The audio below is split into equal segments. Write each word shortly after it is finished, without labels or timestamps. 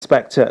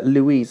Inspector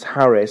Louise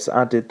Harris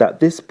added that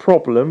this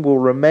problem will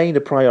remain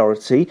a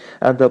priority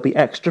and there'll be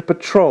extra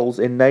patrols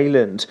in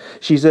Neyland.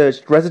 She's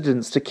urged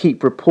residents to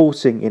keep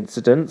reporting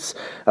incidents.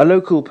 A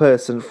local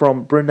person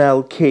from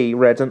Brunel Quay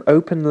read an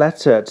open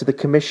letter to the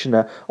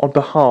Commissioner on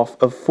behalf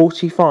of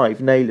 45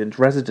 Neyland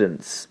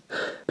residents.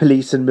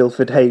 Police in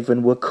Milford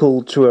Haven were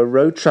called to a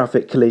road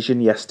traffic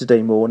collision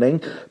yesterday morning.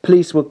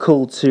 Police were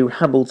called to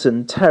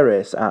Hamilton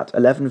Terrace at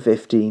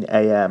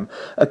 11:15am.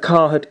 A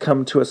car had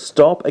come to a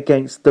stop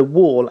against the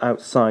wall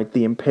outside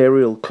the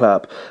Imperial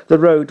Club. The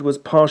road was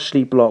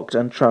partially blocked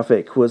and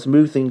traffic was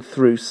moving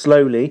through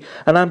slowly.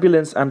 An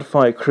ambulance and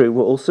fire crew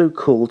were also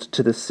called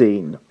to the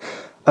scene.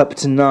 Up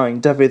to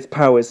 9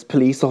 Dyfed-Powys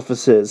police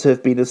officers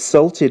have been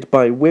assaulted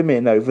by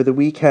women over the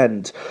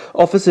weekend.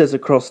 Officers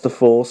across the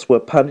force were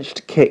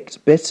punched,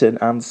 kicked, bitten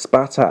and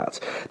spat at.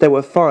 There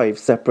were 5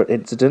 separate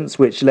incidents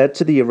which led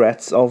to the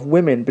arrests of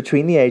women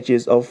between the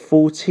ages of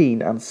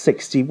 14 and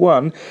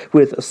 61,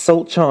 with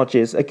assault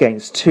charges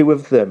against 2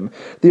 of them.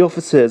 The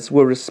officers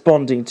were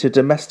responding to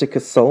domestic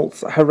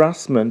assaults,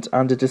 harassment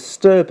and a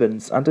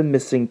disturbance and a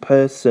missing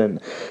person.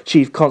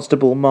 Chief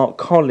Constable Mark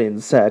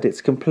Collins said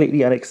it's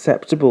completely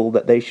unacceptable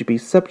that they should be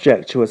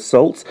subject to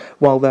assaults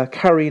while they're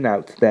carrying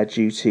out their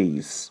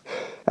duties.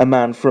 A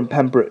man from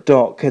Pembroke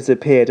Dock has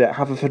appeared at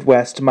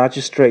Haverfordwest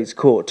Magistrates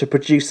Court to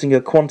producing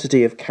a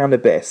quantity of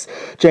cannabis.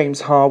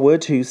 James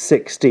Harwood, who's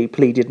 60,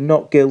 pleaded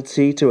not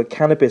guilty to a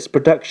cannabis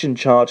production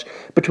charge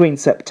between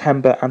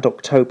September and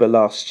October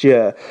last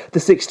year.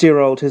 The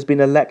 60-year-old has been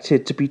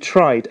elected to be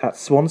tried at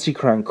Swansea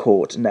Crown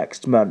Court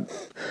next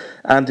month.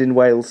 And in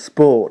Wales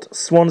sport,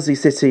 Swansea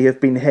City have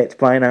been hit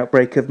by an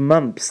outbreak of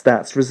mumps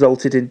that's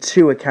resulted in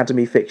 2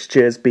 academy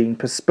fixtures being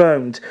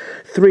postponed.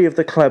 3 of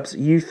the club's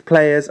youth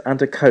players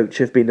and a coach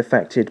have been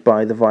affected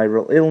by the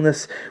viral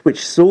illness,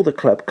 which saw the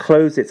club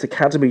close its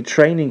academy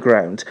training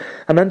ground.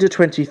 An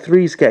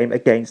under-23s game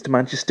against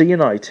Manchester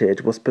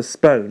United was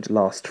postponed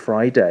last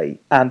Friday.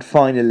 And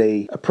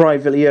finally, a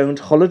privately owned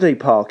holiday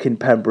park in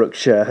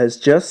Pembrokeshire has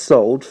just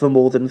sold for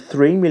more than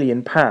 £3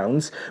 million,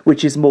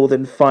 which is more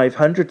than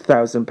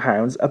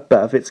 £500,000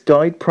 above its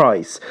guide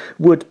price.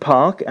 Wood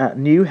Park at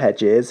New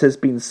Hedges has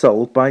been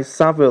sold by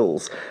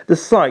Savills. The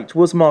site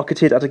was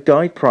marketed at a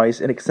guide price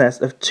in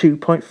excess of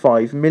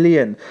 £2.5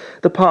 million.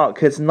 The park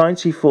has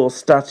 94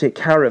 static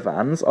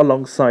caravans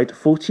alongside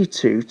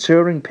 42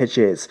 touring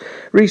pitches.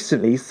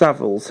 Recently,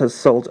 Savills has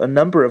sold a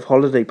number of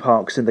holiday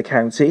parks in the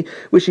county,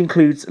 which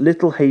includes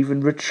Little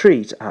Haven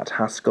Retreat at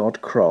Hascod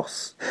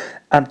Cross.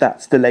 And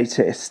that's the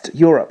latest.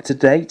 You're up to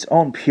date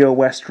on Pure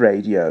West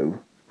Radio.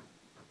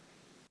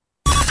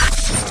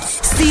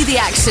 See the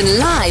action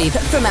live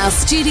from our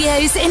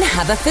studios in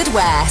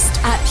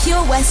Haverfordwest at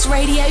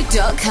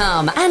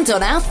purewestradio.com and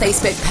on our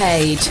Facebook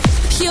page.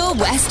 Pure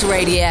West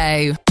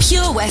Radio.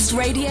 Pure West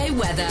Radio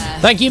weather.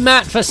 Thank you,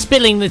 Matt, for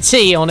spilling the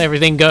tea on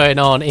everything going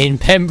on in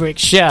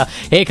Pembrokeshire.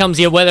 Here comes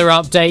your weather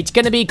update.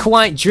 Going to be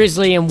quite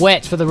drizzly and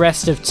wet for the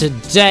rest of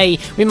today.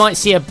 We might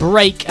see a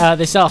break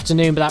this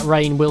afternoon, but that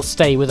rain will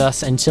stay with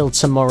us until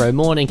tomorrow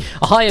morning.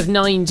 A high of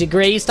 9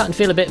 degrees, starting to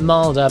feel a bit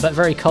milder, but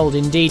very cold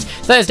indeed.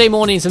 Thursday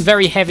morning, some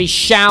very heavy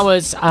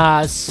showers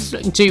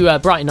to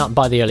brighten up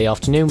by the early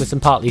afternoon with some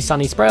partly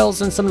sunny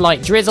spells and some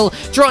light drizzle.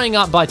 Drying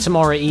up by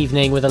tomorrow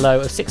evening with a low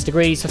of 6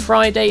 degrees. For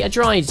Friday, a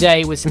dry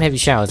day with some heavy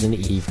showers in the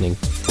evening.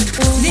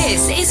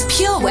 This is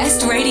Pure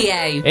West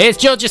Radio. It's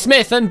Georgia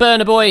Smith and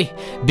Burna Boy.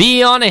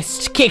 Be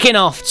Honest, kicking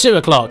off 2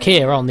 o'clock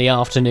here on the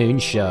afternoon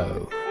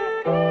show.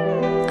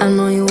 I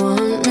know you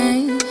want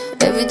me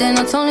every day,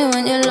 not only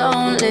when you're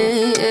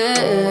lonely.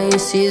 Yeah, you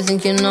see, you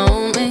think you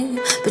know me,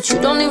 but you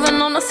don't even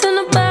know nothing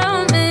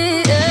about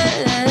me.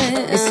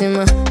 Yeah, you see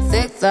my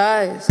thick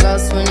thighs,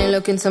 lost when you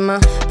look into my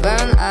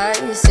brown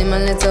eyes. See my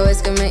little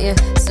ways can make you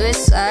switch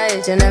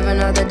sides. You never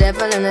know the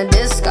devil in a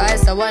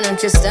disguise, so why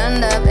don't you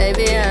stand up,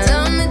 baby?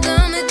 Tell me, do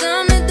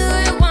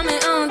you want me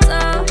on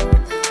top?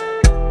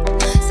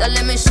 So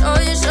let me show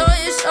you,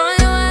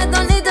 I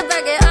don't need to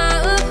back it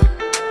up.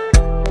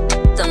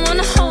 Don't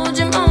wanna hold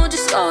you, mold you,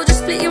 scold you,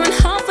 split you in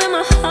half with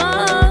my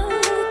heart.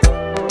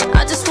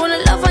 I just wanna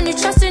love on you,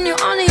 trust in you,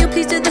 honor you,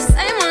 please do the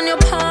same on your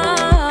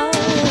part.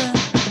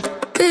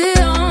 Be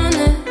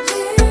honest,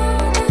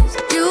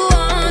 you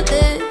want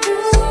this,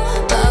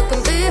 but I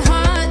can be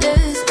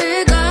heartless,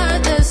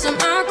 regardless of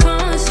my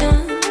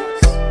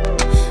conscience.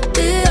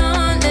 Be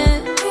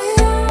honest,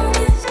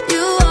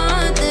 you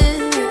want this,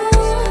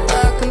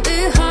 but I can be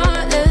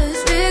heartless,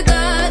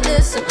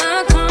 regardless of my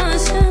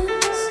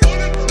conscience.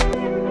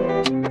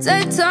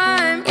 Take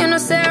time, you know,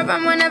 stay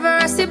around whenever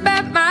I see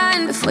bad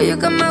mind. Before you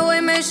come my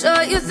way, make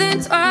sure you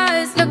think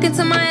twice. Look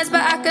into my eyes,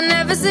 but I can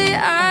never see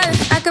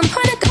eyes. I can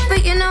point a gun,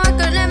 but you know I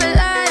could never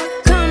lie.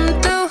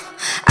 Come through,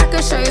 I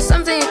can show you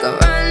something you can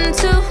run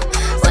to.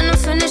 When I'm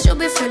finished, you'll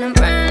be feeling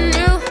brand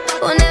new.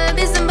 Will never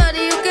be somebody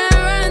you can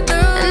run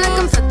through. And I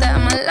can put that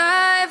in my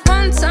life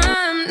one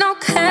time. No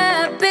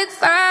cap, big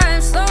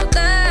five, slow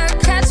that,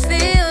 catch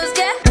feels,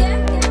 yeah.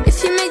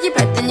 If you make it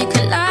right, then you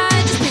can lie.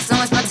 Just please don't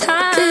waste my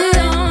time. Be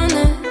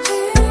honest,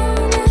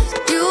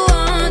 you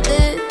want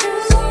this,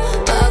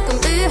 but I can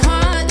be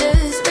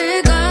heartless,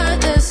 regardless.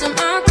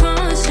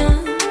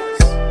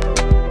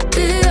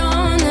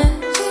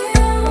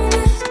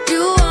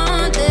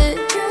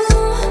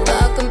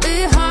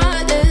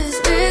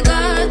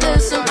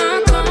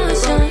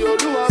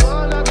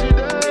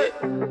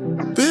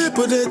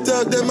 People they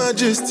talk them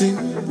majesty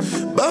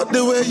about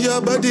the way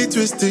your body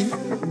twisting.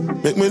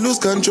 Make me lose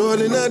control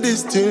in a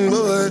this thing,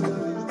 boy.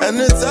 And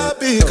it's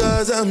happy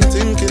cause I'm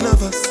thinking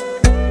of us.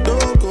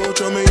 Don't go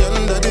throw me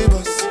under the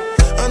bus.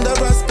 Under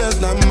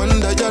respect, I'm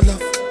under your love.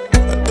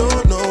 I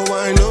don't know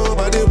why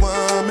nobody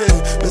want me.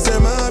 Me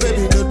say my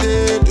baby no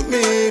day to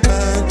me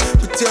bad.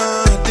 Put your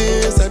heart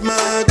inside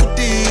my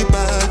goodie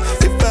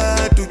bag. If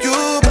I do you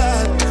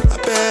bad, I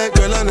beg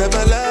girl I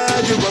never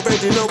lie. You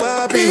already know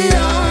I be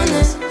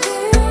honest.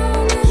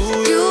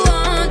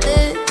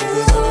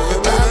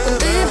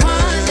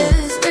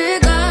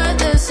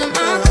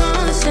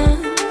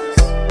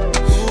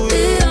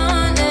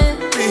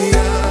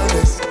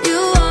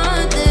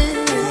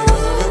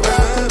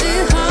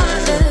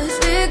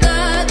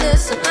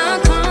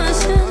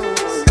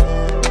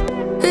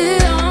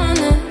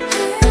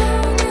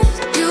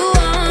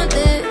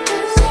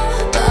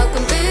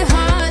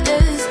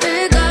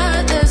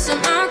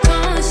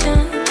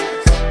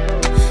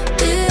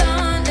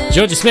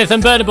 Georgia Smith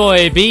and Burna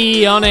Boy,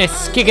 Be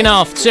Honest, kicking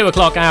off 2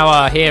 o'clock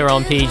hour here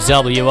on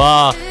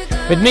PWR.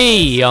 With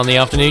me on the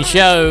afternoon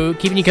show,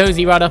 keeping you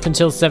cozy right up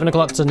until 7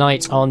 o'clock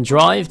tonight on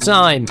Drive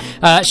Time.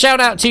 Shout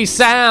out to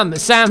Sam.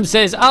 Sam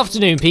says,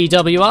 afternoon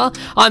PWR,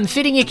 I'm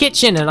fitting a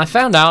kitchen and I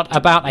found out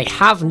about a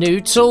have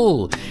new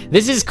tool.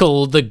 This is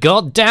called the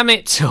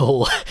Goddammit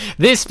tool.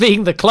 This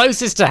being the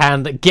closest to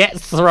hand that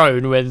gets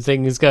thrown when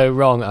things go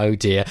wrong, oh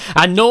dear.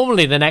 And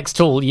normally the next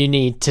tool you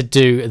need to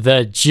do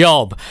the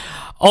job.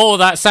 Oh,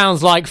 that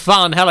sounds like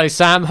fun. Hello,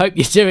 Sam. Hope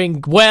you're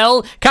doing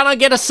well. Can I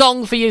get a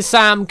song for you,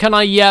 Sam? Can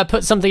I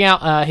put something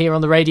out here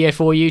on the radio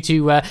for you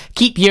to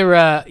keep your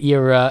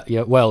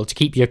to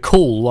keep your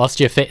cool whilst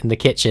you're fit in the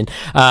kitchen?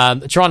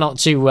 Try not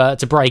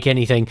to break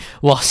anything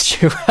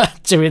whilst you're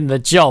doing the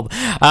job.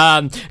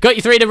 Got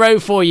you 3 in a row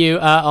for you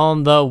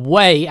on the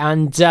way,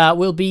 and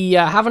we'll be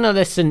having a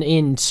listen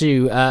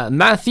into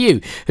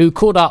Matthew, who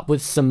caught up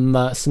with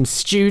some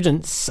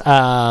students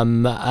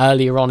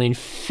earlier on in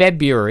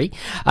February.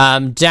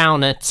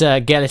 Down at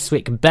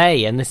Gelliswick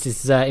Bay, and this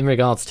is in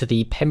regards to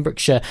the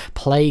Pembrokeshire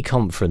Play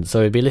Conference.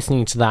 So we'll be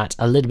listening to that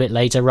a little bit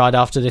later, right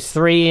after this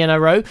 3 in a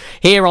row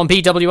here on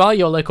PWR,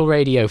 your local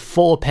radio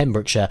for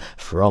Pembrokeshire,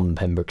 from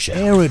Pembrokeshire.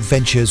 Air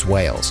Adventures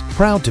Wales,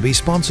 proud to be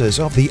sponsors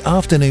of the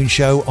afternoon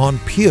show on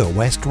Pure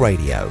West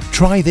Radio.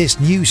 Try this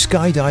new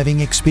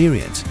skydiving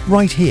experience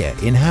right here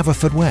in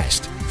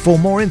Haverfordwest. For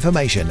more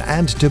information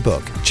and to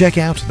book, check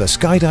out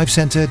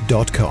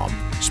theskydivecentre.com.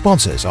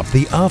 Sponsors of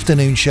the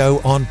afternoon show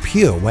on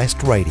Pure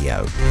West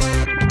Radio.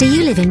 Do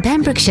you live in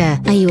Pembrokeshire?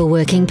 Are you a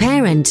working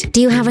parent?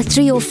 Do you have a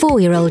 3 or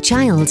 4-year-old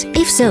child?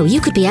 If so, you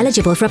could be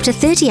eligible for up to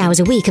 30 hours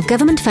a week of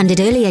government-funded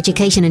early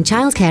education and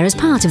childcare as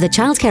part of the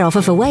childcare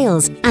offer for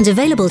Wales, and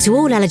available to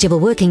all eligible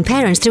working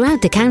parents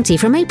throughout the county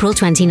from April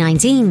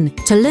 2019.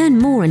 To learn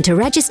more and to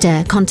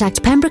register,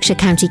 contact Pembrokeshire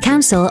County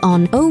Council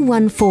on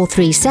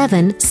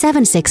 01437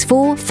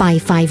 764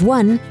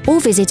 551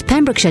 or visit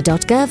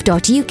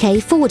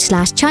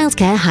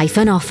pembrokeshire.gov.uk/childcare-offer.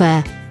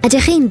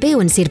 Ydych chi'n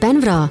byw yn Sir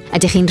Benfro?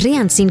 Ydych chi'n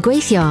rhiant sy'n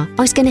gweithio?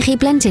 Oes gennych chi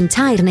blentyn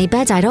tair neu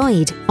 4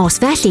 oed? Os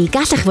felly,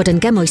 gallech fod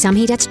yn gymwys am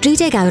hyd at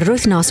 30 awr yr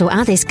wythnos o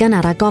addysg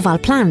gynnar a gofal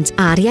plant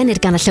a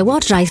ariennir gan y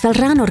Llywodraeth fel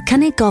rhan o'r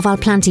cynnig gofal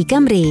plant i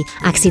Gymru,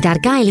 ac sydd ar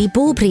gael i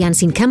bob rhiant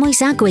sy'n cymwys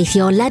a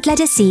gweithio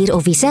ledled y sir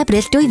o fis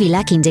Ebrill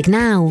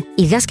 2019.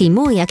 I ddysgu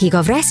mwy ac i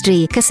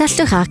gofrestru,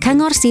 cysylltwch â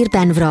Cyngor Sir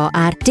Benfro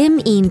ar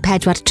dim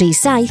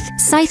 1437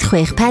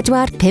 764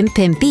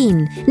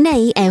 551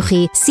 neu ewch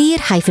i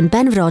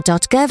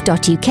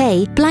sir-benfro.gov.uk/cynnig-gofal-plant.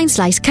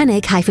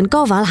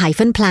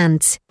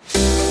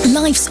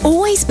 Life's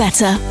always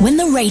better when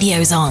the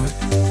radio's on.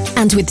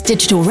 And with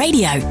digital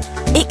radio,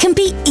 it can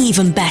be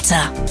even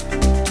better.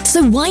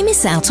 So why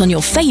miss out on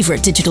your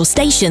favourite digital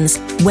stations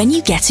when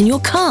you get in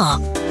your car?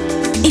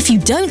 If you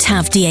don't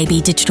have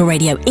DAB digital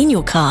radio in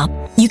your car,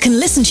 you can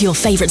listen to your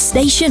favourite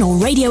station or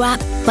radio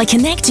app by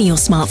connecting your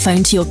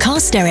smartphone to your car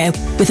stereo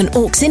with an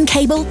aux-in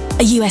cable,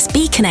 a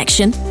USB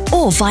connection,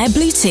 or via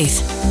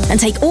Bluetooth, and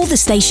take all the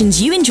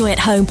stations you enjoy at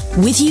home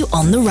with you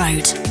on the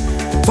road.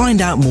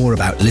 Find out more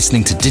about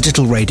listening to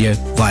digital radio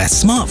via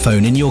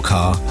smartphone in your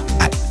car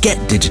at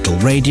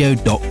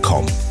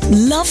getdigitalradio.com.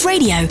 Love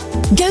radio.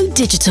 Go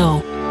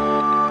digital.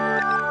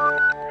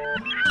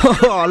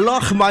 Oh,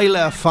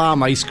 Lochmeyler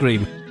Farm Ice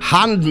Cream.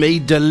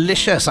 Handmade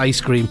delicious ice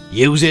cream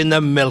using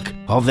the milk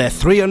of their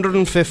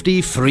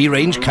 350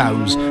 free-range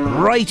cows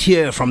right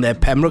here from their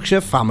Pembrokeshire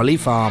family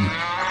farm.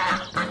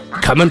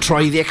 Come and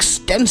try the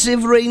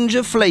extensive range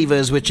of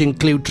flavours which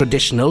include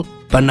traditional,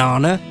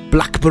 banana,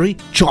 blackberry,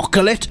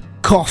 chocolate,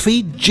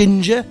 coffee,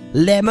 ginger,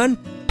 lemon,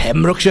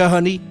 Pembrokeshire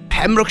honey,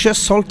 Pembrokeshire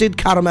salted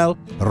caramel,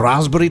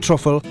 raspberry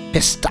truffle,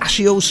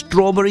 pistachio,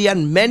 strawberry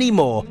and many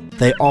more.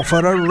 They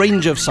offer a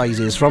range of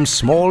sizes from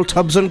small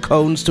tubs and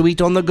cones to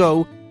eat on the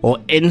go or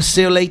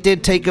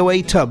insulated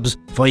takeaway tubs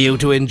for you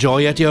to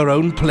enjoy at your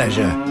own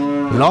pleasure.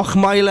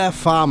 Lochmeyler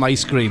Farm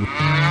Ice Cream.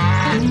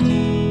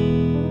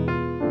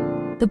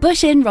 The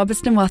Bush Inn,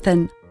 Robertson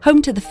Wathen,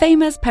 home to the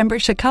famous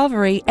Pembrokeshire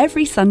Carvery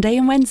every Sunday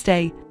and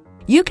Wednesday.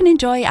 You can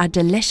enjoy our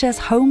delicious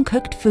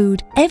home-cooked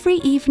food every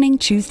evening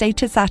Tuesday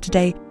to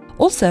Saturday,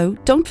 Also,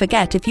 don't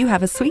forget, if you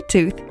have a sweet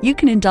tooth, you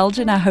can indulge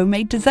in our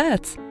homemade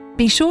desserts.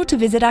 Be sure to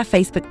visit our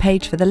Facebook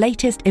page for the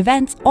latest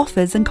events,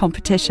 offers and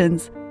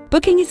competitions.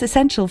 Booking is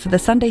essential for the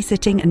Sunday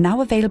sitting and now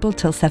available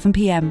till 7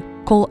 p.m.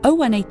 Call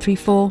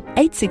 01834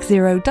 860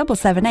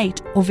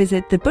 778 or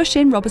visit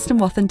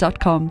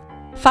thebushinrobertsonwathen.com.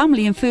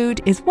 Family and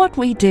food is what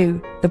we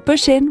do. The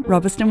Bush Inn,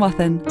 Robertson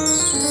Wathen.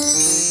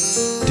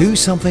 Do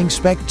something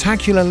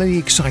spectacularly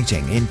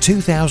exciting in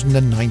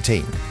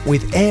 2019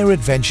 with Air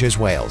Adventures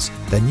Wales,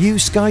 the new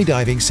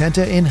skydiving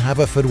centre in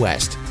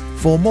Haverfordwest.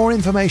 For more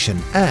information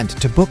and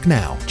to book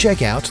now,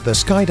 check out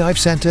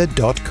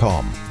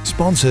theskydivecentre.com.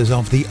 Sponsors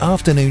of the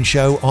afternoon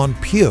show on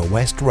Pure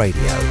West Radio.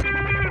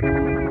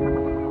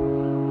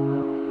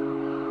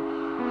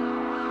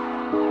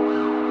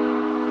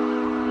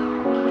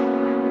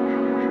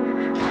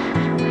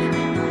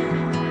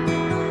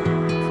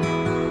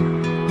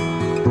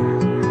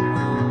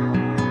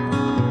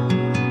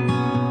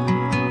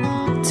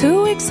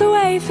 2 weeks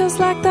away feels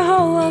like the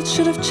whole world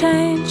should have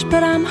changed,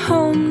 but I'm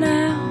home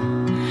now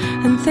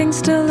and things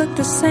still look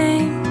the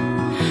same.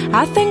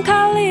 I think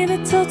I'll leave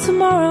it till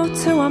tomorrow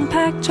to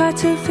unpack, try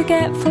to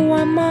forget for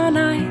one more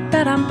night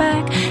that I'm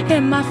back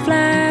in my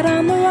flat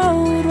on the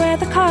road where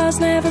the cars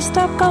never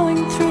stop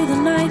going through the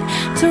night,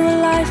 to a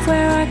life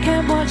where I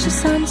can't watch the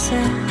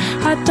sunset.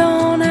 I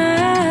don't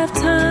have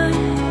time,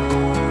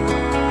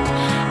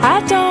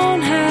 I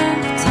don't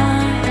have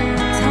time.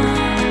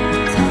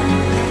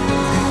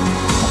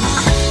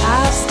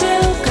 I've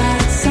still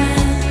got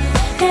sand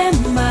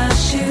in my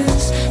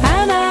shoes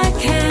and I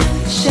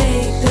can't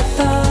shake the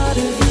thought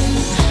of you.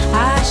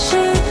 I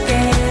should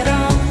get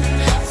on,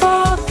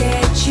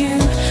 forget you,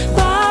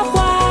 but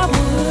why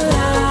would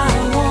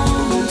I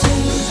want to?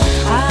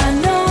 I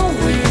know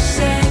we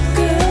said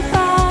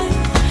goodbye,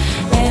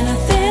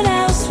 anything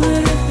else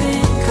would have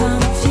been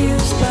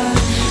confused, but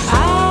I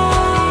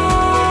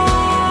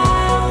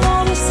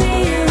wanna see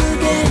you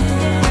again.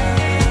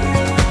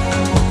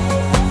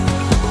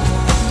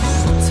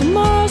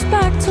 Tomorrow's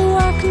back to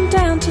work and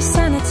down to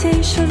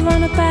sanity. Should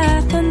run a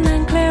bath and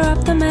then clear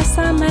up the mess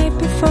I made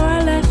before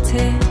I left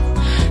here.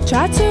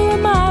 Try to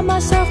remind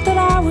myself that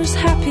I was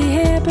happy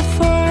here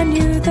before I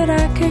knew that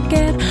I could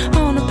get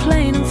on a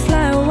plane and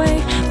fly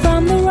away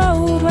from the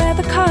road where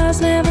the cars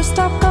never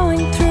stop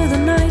going through the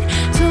night,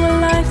 to a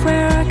life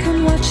where I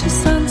can watch the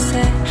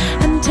sunset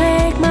and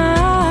take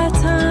my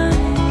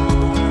time,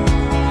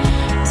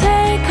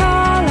 take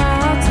all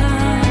our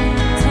time.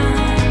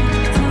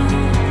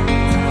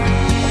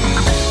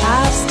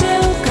 I've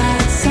still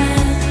got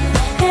sand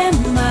in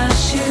my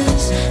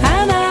shoes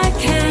and I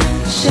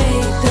can't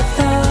shake the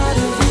thought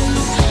of you.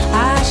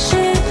 I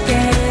should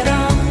get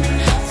on,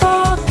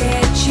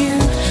 forget you,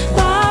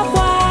 but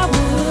why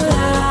would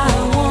I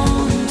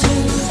want to?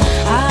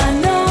 I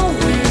know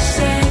we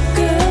said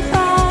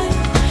goodbye,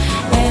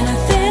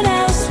 anything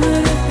else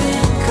would have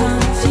been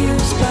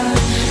confused, but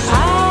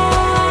I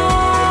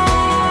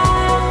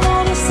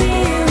wanna see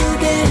you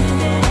again.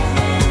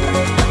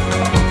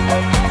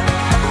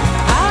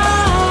 I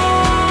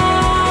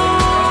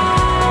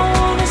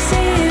wanna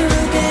see you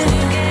again.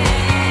 I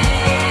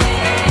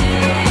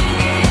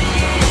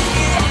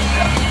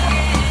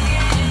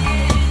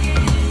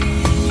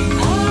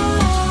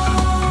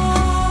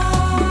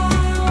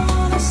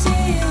wanna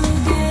see you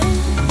again.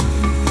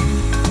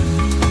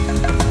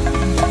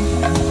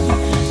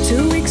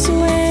 2 weeks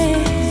away,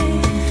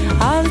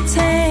 all it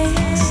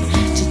takes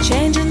to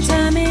change and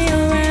turn me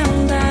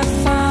around. I've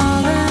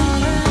fallen,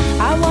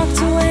 I walked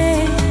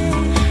away,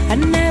 I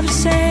never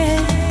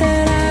said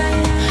that I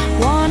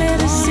wanted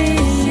to see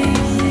you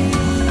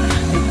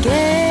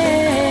again.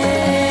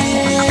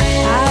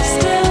 I've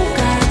still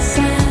got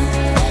sand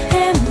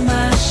in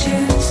my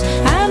shoes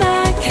and I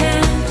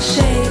can't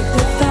shake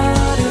the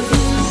thought of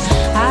you.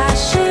 I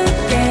should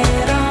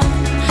get on,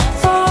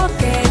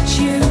 forget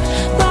you,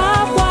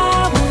 but why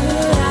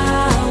would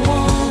I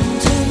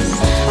want to?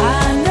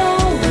 I know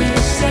we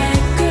said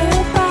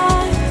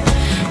goodbye,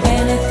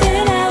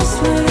 anything else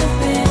would have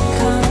been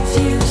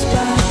confused,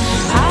 but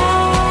I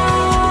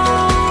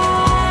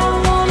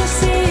wanna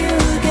see you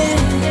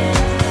again.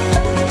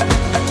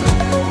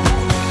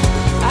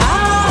 I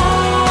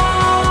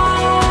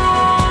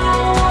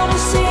wanna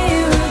see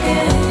you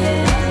again.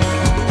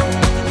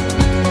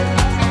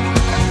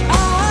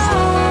 I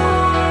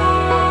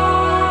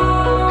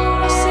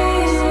wanna see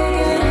you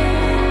again.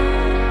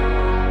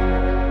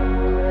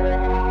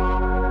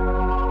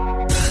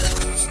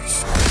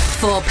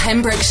 For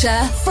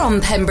Pembrokeshire,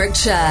 from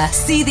Pembrokeshire.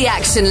 See the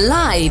action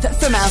live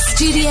from our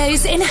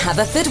studios in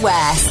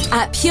Haverfordwest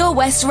at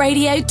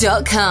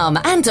purewestradio.com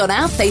and on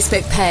our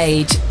Facebook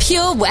page,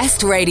 Pure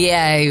West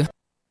Radio.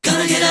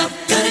 Gonna get up,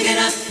 gonna get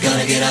up,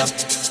 gonna get up.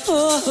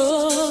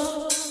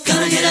 Oh,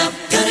 gonna get up,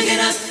 gonna get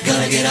up,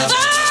 gonna get up.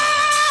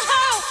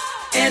 Oh,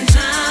 and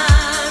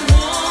time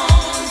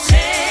won't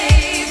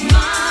take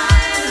my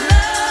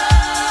love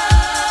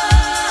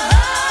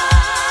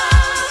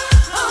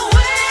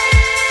away.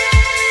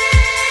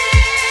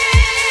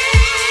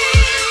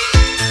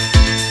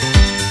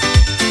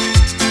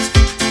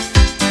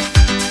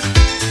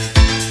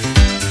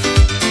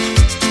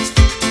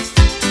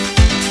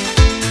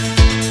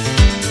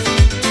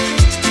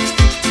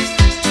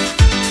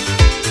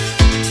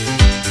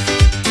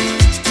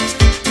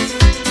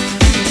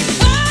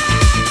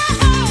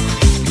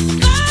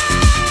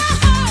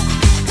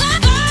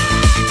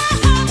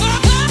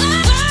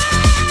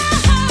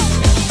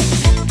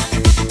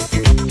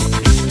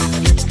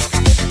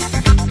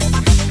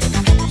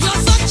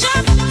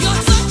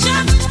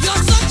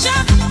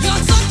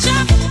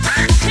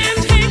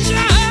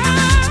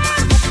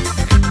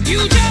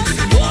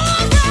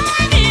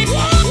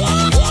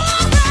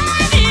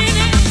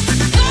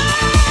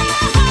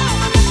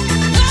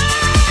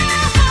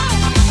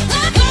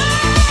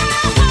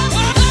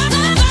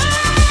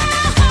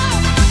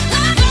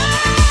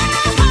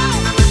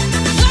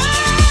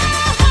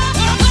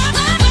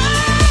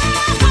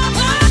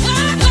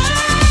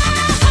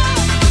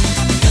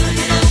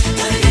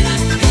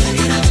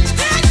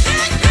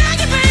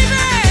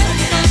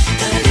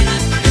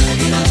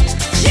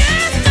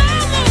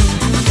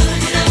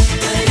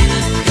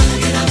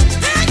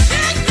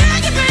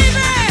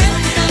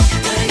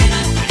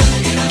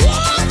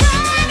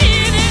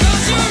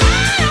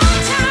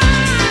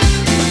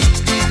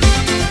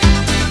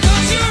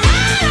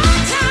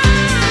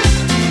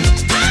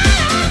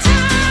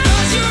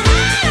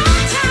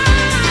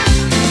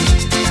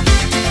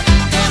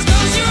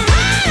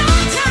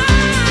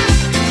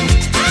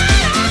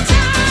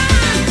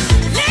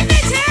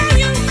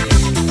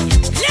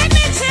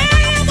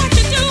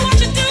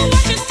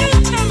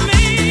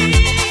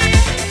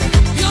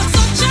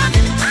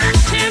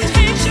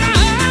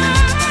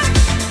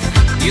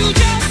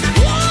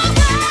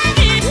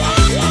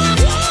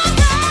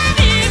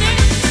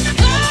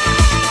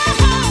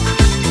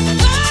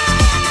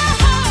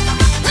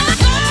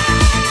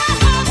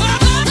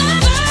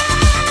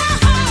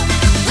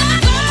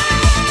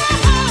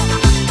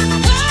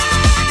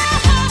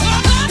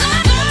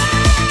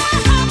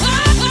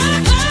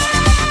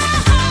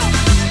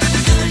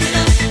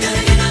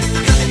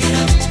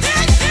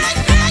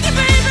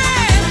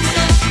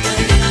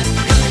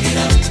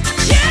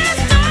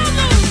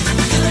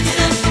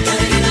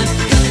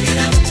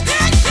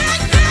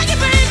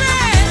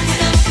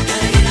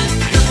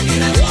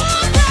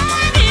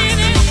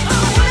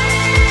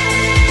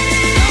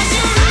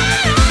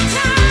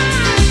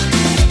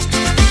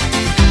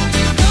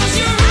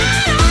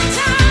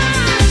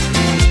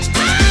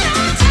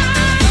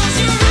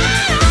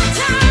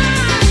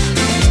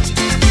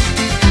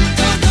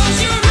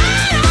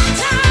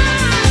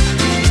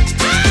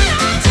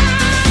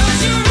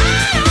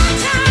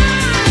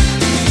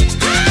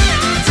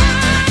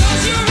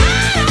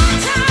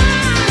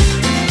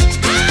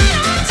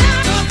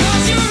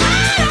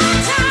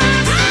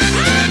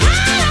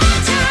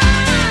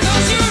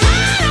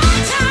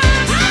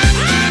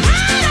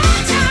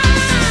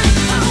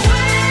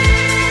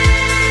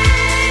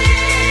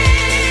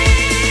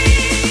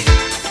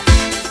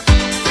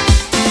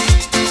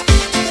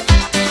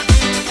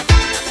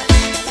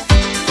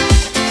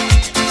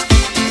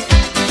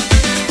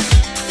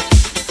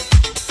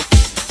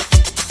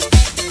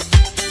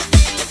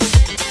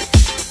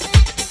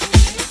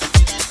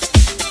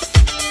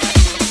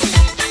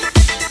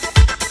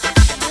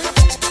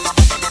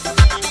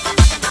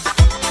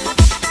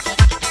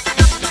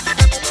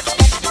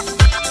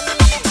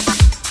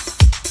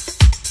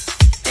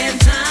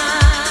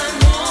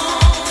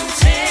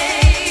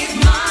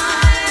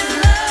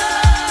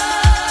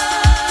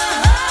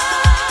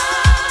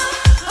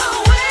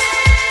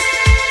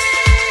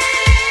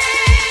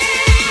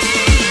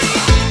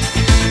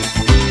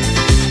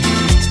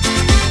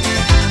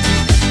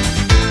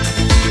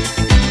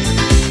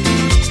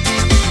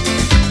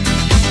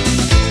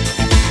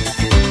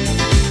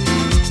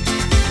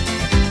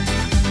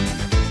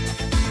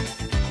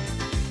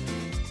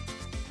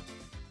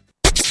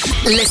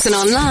 Listen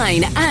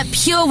online at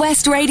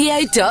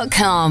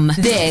purewestradio.com.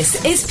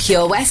 This is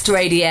Pure West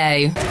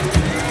Radio.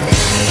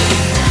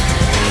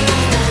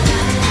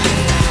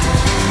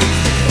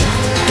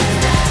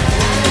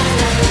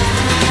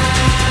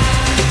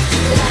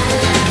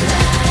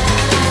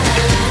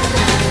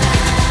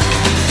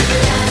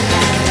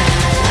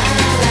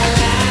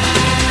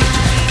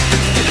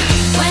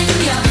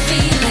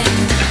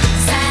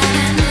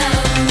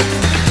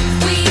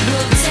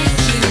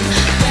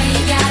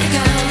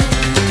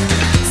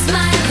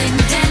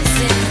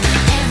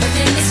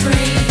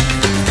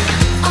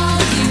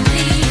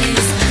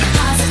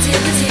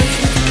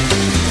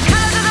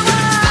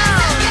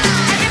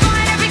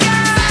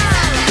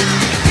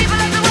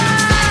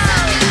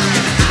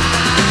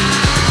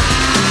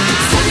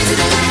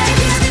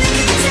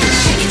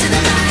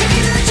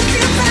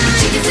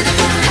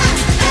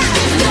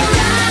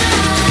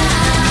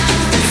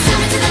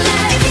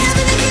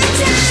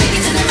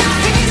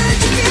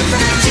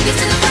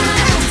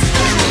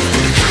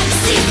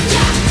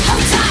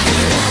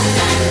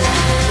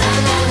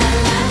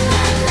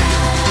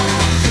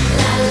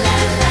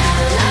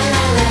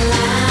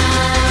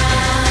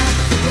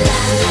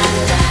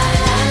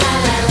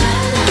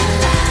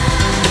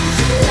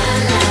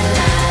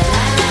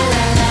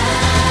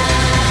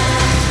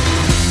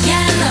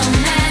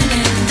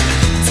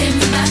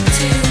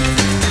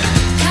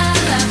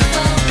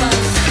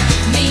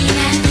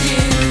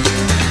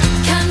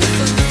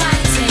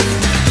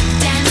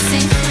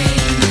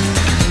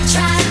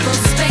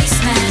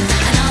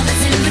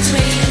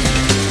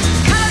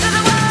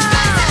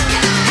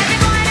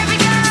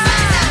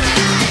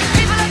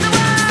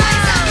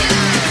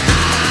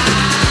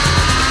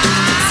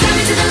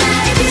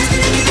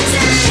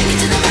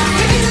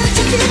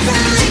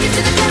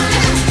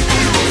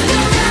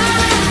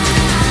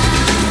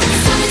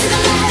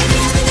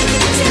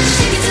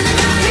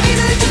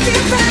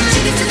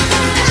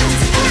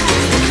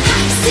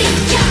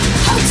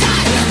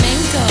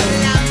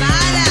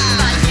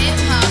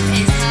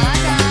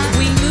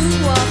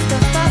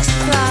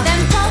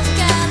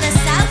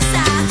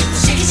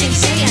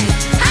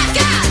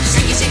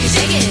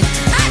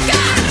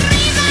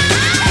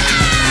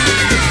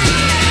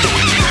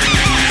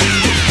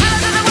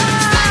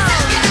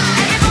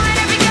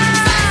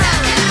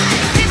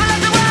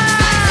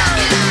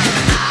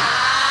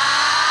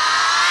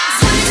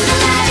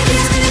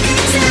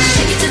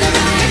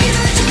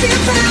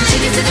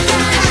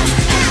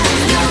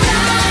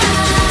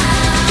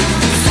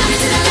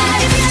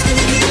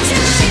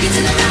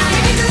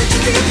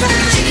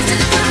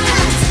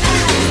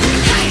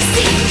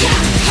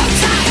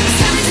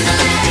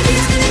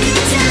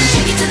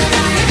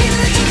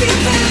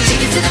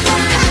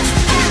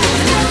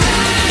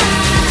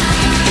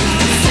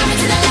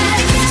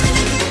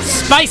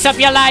 Spice up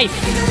your life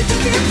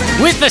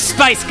with the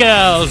Spice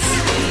Girls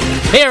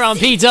here on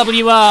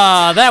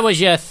PWR. That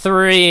was your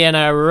 3 in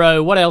a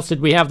row. What else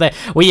did we have there?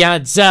 We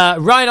had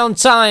Right on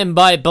Time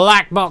by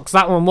Black Box.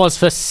 That one was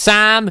for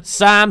Sam.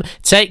 Sam,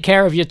 take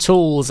care of your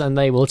tools and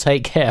they will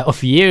take care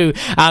of you.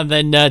 And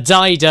then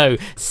Dido,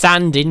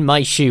 Sand in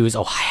My Shoes.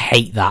 Oh, I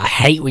hate that. I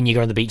hate when you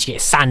go on the beach, you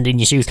get sand in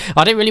your shoes.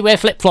 I don't really wear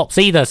flip-flops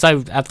either,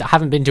 so I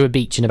haven't been to a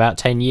beach in about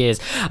 10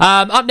 years.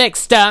 Up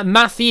next,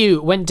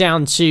 Matthew went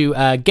down to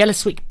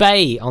Gelliswick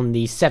Bay on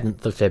the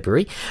 7th of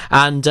February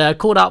and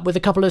caught up with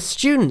a couple of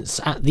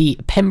students at the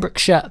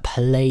Pembrokeshire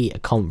Play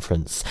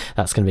Conference.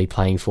 That's going to be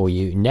playing for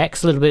you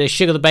next. A little bit of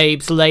Sugar the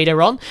Babes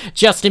later on.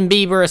 Justin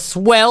Bieber as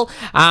well,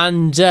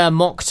 and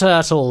Mock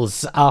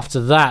Turtles after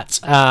that.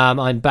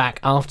 I'm back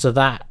after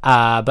that.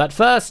 But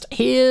first,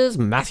 here's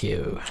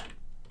Matthew.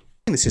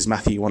 This is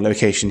Matthew on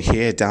location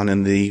here down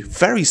in the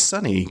very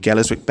sunny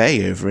Gelliswick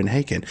Bay over in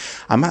Hakin.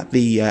 I'm at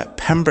the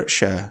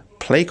Pembrokeshire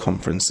Play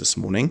Conference this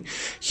morning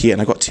here,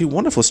 and I've got two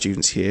wonderful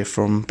students here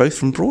both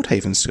from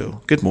Broadhaven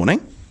School. Good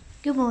morning.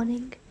 Good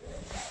morning.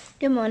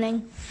 Good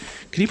morning.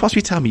 Can you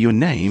possibly tell me your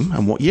name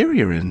and what year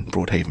you're in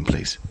Broadhaven,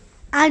 please?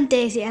 I'm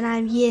Daisy and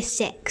I'm year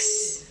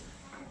 6.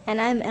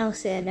 And I'm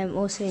Elsa and I'm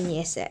also in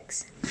year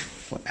 6.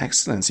 Well,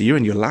 excellent. So you're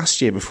in your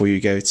last year before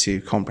you go to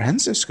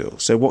comprehensive school.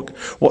 So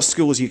what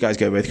schools do you guys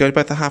go with? You go to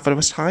both the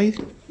Haverford High?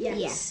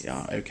 Yes.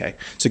 Yeah, okay.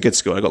 It's a good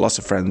school. I've got lots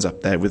of friends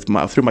up there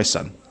through my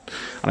son.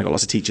 And I've got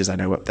lots of teachers I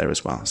know up there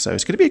as well. So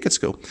it's going to be a good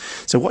school.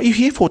 So what are you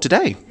here for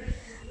today?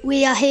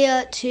 We are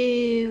here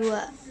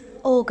to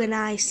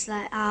organise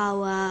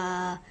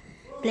our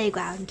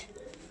playground.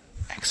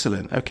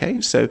 Excellent. Okay,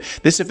 so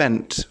this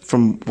event,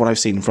 from what I've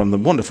seen from the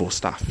wonderful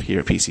staff here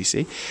at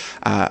PCC,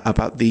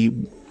 about the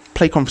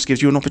Play Conference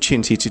gives you an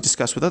opportunity to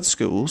discuss with other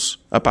schools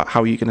about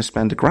how you're going to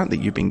spend a grant that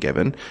you've been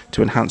given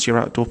to enhance your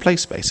outdoor play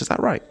space. Is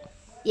that right?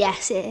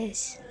 Yes, it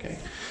is. Okay.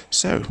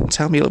 So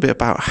tell me a little bit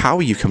about how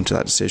you come to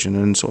that decision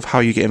and sort of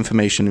how you get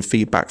information and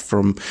feedback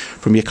from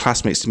your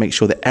classmates to make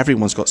sure that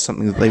everyone's got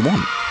something that they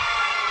want.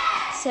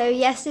 So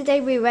yesterday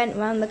we went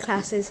around the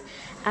classes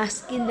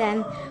asking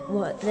them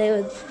what they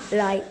would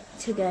like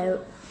to go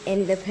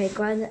in the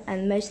playground,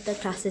 and most of the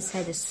classes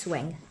said a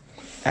swing.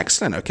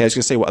 Excellent. Okay, I was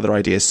going to say what other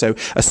ideas. So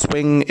a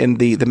swing in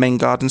the main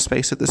garden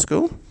space at the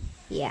school?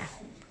 Yeah.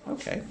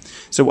 Okay.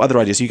 So what other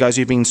ideas? You guys,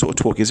 you've been sort of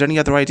talking. Is there any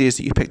other ideas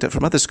that you picked up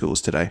from other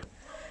schools today?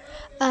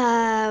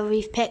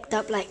 We've picked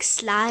up like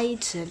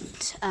slides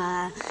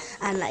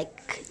and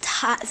like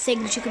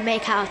things you can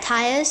make out of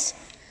tyres.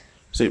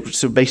 So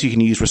basically you can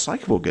use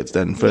recyclable goods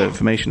then for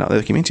information out there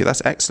in the community.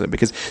 That's excellent,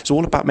 because it's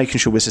all about making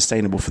sure we're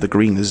sustainable for the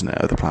green, isn't it,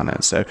 of the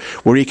planet? So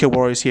we're Eco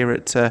Warriors here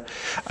at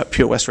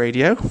Pure West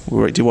Radio.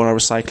 We do all our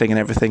recycling and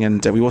everything,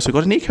 and we also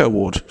got an Eco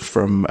Award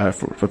for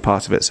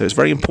part of it. So it's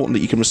very important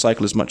that you can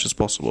recycle as much as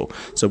possible.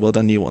 So well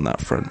done you on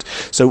that front.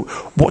 So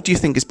what do you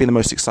think has been the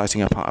most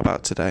exciting part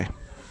about today?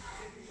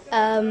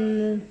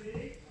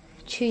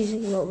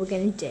 Choosing what we're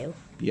going to do.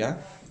 Yeah?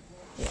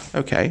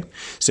 Okay.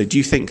 So do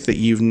you think that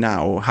you've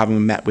now,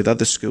 having met with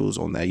other schools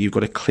on there, you've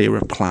got a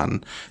clearer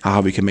plan how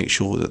we can make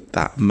sure that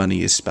that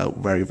money is spelt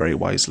very, very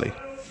wisely?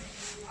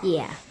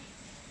 Yeah.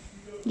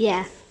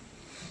 Yeah.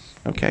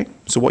 Okay.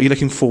 So what are you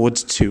looking forward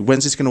to?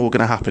 When's this all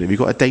going to happen? Have you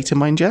got a date in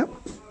mind yet?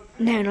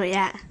 No, not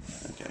yet.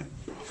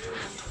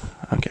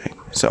 Okay.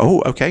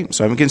 So,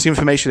 So I'm getting some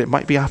information. It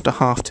might be after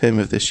half term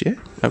of this year.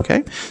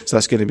 Okay. So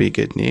that's going to be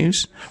good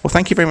news. Well,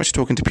 thank you very much for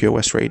talking to Pure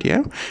West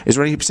Radio. Is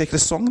there any particular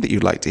song that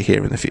you'd like to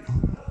hear when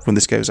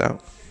this goes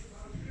out?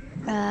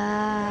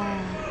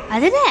 I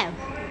don't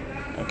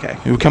know. Okay.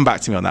 You'll come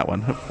back to me on that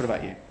one. What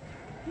about you?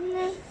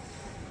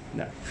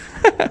 No.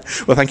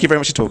 Well, thank you very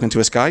much for talking to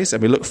us, guys,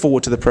 and we look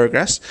forward to the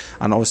progress.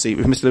 And obviously,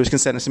 if Mr. Lewis can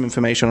send us some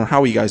information on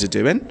how you guys are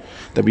doing,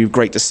 that'd be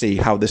great to see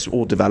how this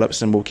all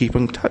develops, and we'll keep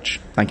in touch.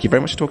 Thank you very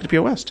much for talking to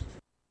Pure West.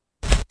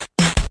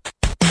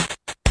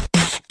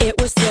 It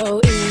was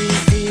so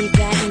easy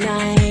that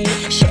night.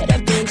 Should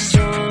have been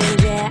strong,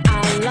 yeah,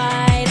 I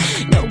lied.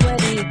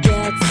 Nobody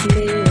gets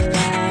me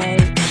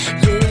like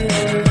you.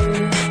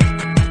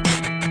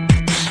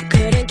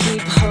 Couldn't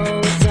keep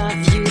hold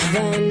of you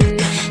then.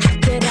 How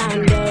could I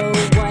know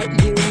what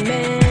you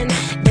meant?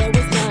 There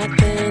was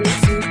nothing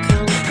to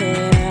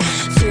compare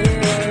to.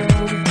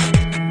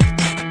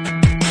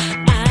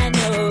 I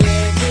know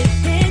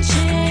everything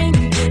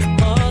changes,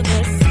 all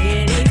the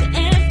cities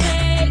and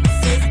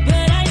faces,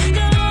 but I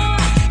know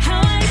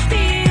how I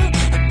feel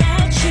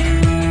about you.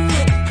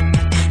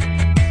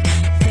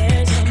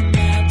 There's a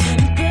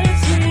mountain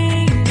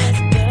between us,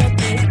 but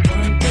there's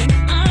one thing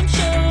I'm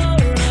sure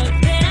of,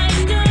 that I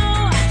know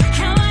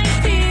how I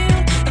feel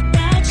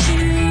about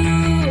you.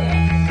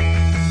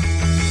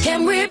 Can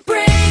we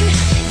bring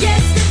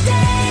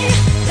yesterday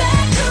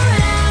back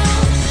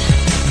around?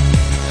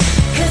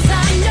 'Cause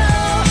I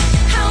know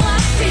how I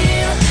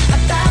feel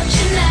about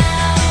you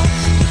now.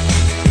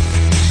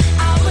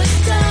 I was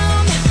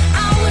dumb,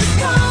 I was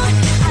wrong,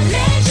 I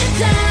let you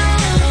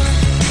down.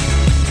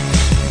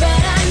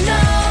 But I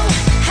know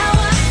how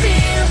I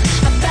feel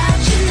about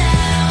you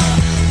now.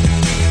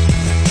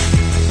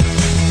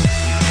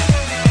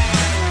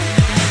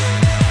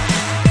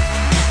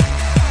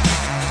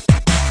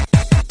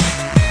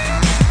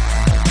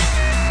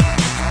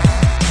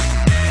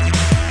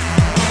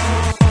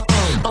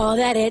 All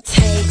that it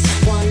takes,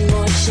 one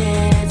more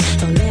chance.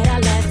 Don't let our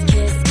last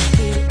kiss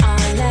be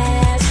our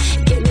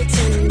last. Give me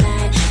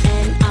tonight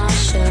and I'll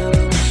show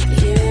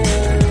you.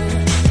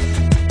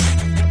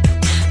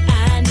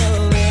 I know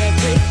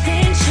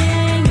everything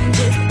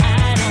changes,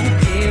 I don't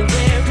care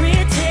where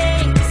it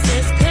takes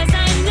us, 'cause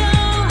I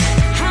know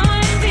how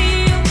I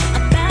feel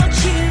about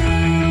you.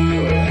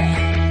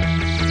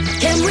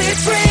 Can we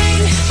bring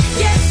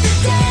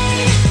yesterday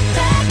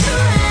back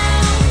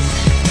around?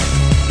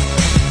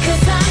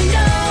 'Cause I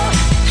know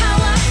how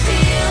I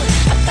feel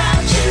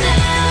about you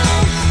now.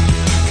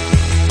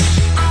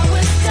 I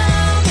was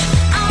dumb,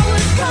 I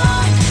was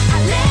wrong, I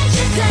let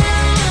you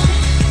down.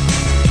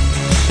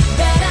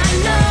 But I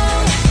know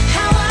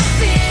how I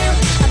feel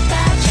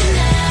about you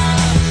now.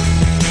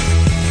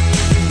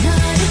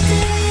 Not a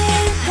day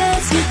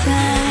passes me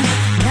by,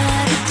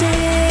 not a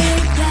day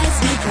passes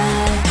me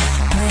by,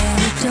 when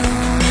I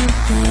don't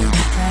think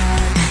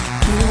about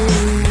you.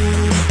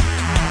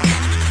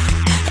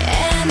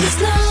 And there's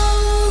no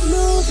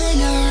moving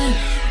on,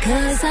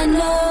 'cause I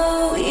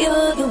know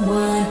you're the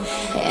one,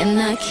 and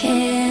I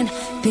can't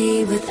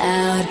be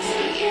without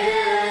you.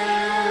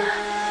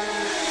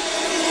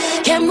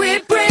 Can we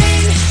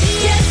bring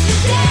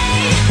yesterday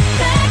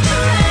back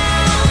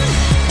around?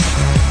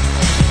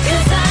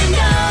 'Cause I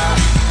know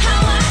how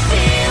I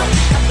feel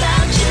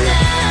about you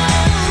now.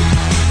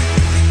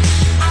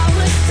 I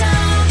was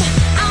dumb,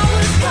 I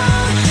was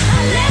wrong, I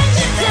let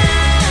you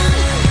down.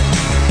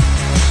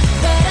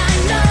 But I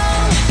know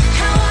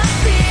how I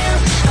feel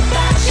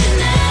about you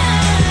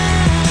now.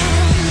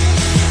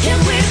 Can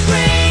we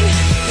bring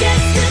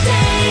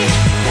yesterday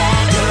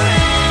back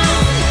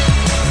around?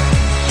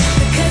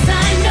 'Cause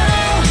I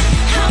know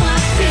how I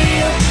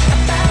feel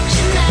about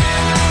you now.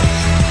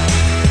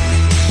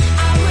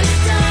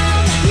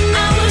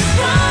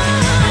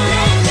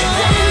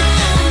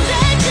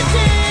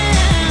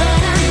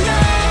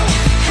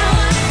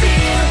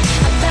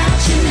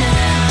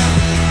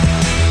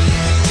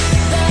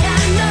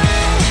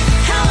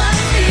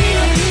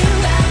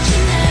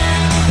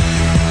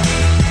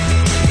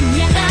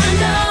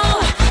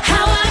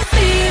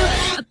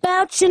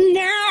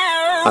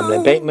 I'm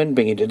Len Bateman,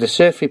 bringing you the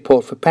surf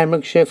report for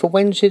Pembrokeshire for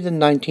Wednesday the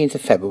 19th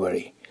of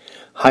February.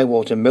 High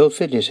water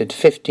Milford is at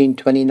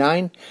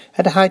 15.29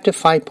 at a height of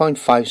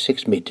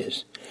 5.56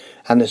 metres,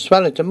 and the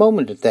swell at the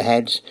moment at the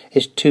heads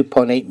is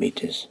 2.8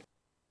 metres.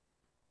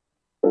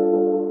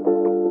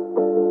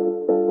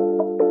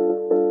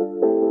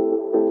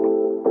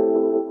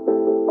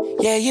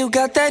 Yeah, you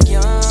got that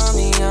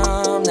yummy,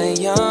 yum, that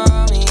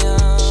yummy,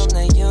 yum,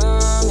 that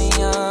yummy,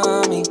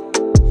 yummy.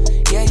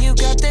 Yeah, you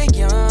got that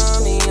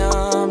yummy,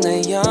 yum,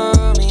 that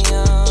yummy,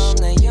 yum,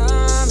 that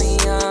yummy,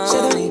 yummy.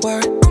 Say the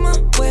word on my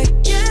way,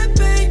 yeah,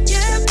 babe,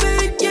 yeah,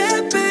 babe,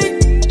 yeah,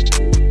 babe.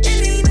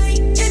 Any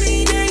night,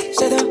 any day.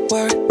 Say the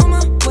word on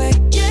my way,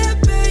 yeah,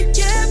 babe,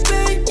 yeah,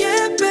 babe,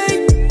 yeah,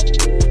 babe.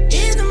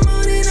 In the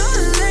morning or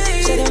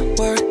late. Say the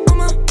word on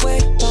my way,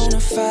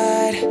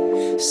 bonafide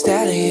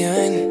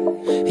stallion.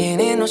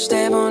 Ain't no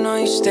stable, no,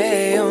 you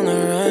stay on the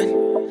run.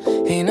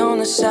 Ain't on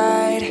the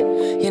side,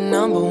 you're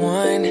number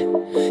one.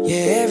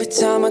 Yeah, every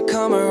time I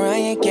come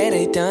around, you get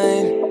it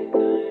done.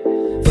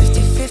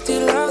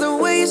 50-50, love the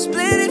way you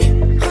split it.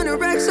 100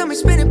 racks on me,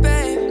 spin it,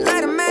 babe.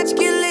 Light a match,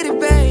 get lit, it,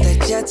 babe.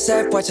 That jet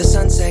set, watch the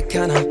sunset,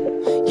 kinda.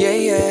 Yeah,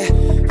 yeah.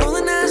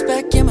 Rolling eyes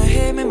back in my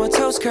head, make my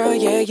toes curl,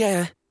 yeah,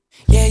 yeah.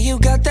 Yeah, you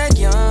got that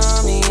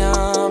yummy,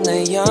 yum,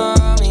 that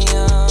yummy,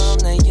 yum,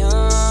 that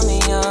yummy,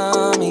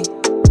 yummy.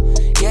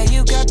 Yeah,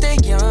 you got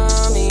that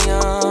yummy,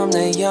 yum,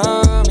 that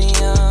yummy,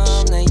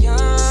 yum, that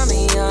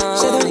yummy, yummy.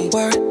 Say the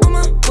word on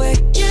my way,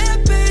 yeah,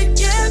 babe,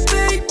 yeah,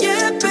 babe,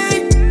 yeah,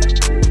 babe.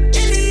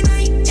 Any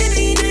night,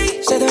 any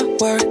day. Say the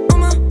word on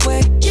my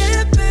way,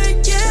 yeah,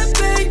 babe, yeah,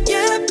 babe,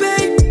 yeah,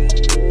 babe.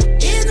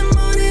 In the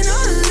morning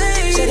or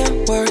late. Say the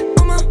word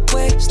on my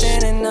way,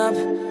 standing up,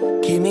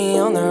 keep me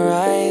on the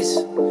rise.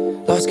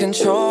 Lost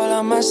control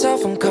of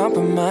myself, I'm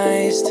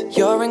compromised.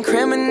 You're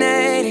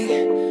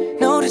incriminating,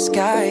 no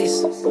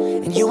disguise.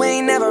 And you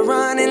ain't never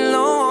running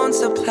low on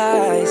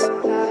supplies.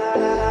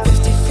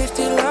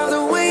 50-50, love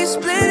the way you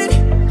split it.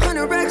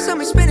 100 racks on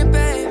me, spin it,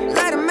 babe.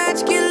 Light a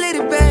match, get lit,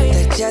 it, babe.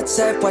 That jet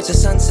set, watch the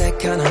sunset,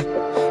 kinda.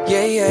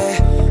 Yeah, yeah.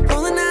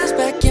 Rolling eyes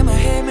back in my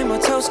head, make my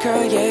toes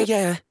curl, yeah,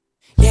 yeah.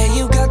 Yeah,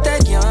 you got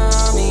that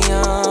yummy,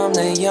 yum,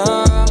 that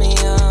yummy,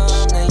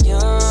 yum, that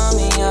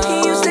yummy,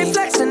 yummy. You stay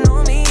flexing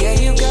on me. Yeah,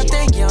 you got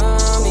that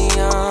yummy,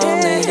 yum,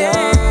 that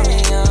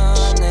yummy,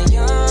 yum, that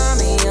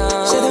yummy,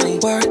 yum. Say the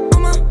word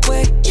on my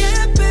way,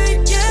 yeah, babe,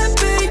 yeah,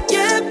 babe,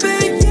 yeah,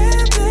 babe,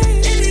 yeah,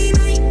 babe. Any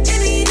night,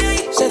 any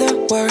day. Say the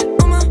word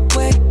on my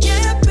way,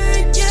 yeah,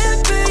 babe, yeah,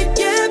 babe,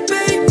 yeah,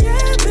 babe,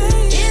 yeah,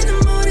 babe. In the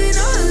morning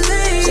or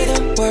late. Say the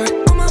word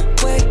on my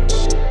way.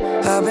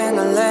 Hop in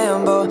the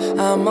Lambo,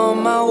 I'm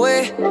on my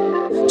way.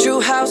 True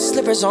house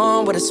slippers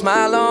on with a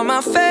smile on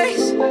my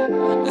face.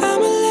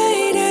 I'm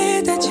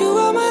elated that you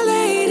are my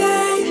lady.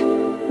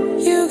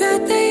 You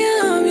got the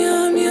yum,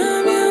 yum,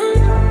 yum, yum.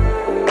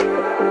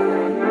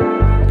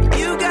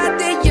 You got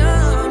the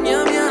yum,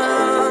 yum,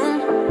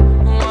 yum.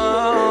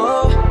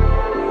 Whoa.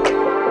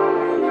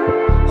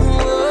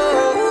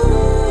 Whoa.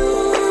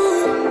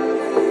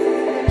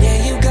 Yeah,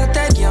 you got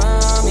that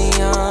yummy,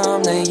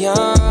 yum, that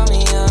yummy,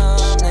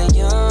 yum, that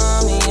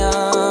yummy,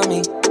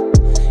 yummy.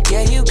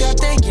 Yeah, you got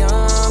that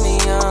yummy,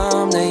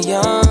 yum, that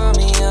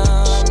yummy,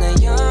 yum, that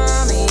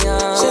yummy,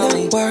 yum. Say the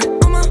word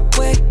on my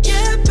way,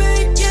 yeah,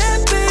 babe, yeah,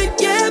 babe,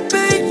 yeah,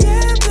 babe,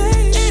 yeah,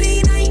 babe.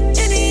 Any night,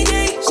 any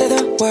day. Say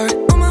the word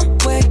on my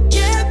way,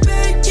 yeah,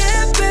 babe,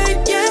 yeah,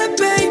 babe, yeah,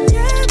 babe,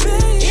 yeah,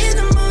 babe. In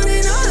the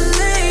morning or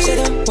late. Say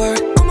the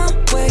word on my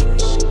way.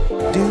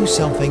 Do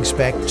something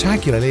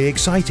spectacularly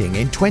exciting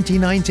in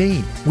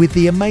 2019 with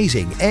the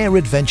amazing Air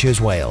Adventures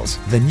Wales,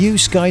 the new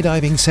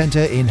skydiving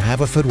centre in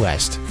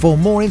Haverfordwest. For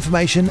more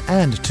information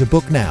and to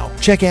book now,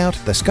 check out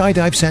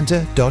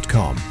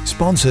theskydivecentre.com.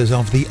 Sponsors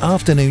of the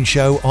afternoon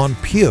show on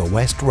Pure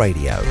West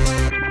Radio.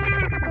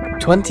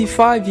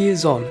 25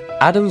 years on,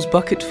 Adam's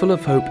Bucketful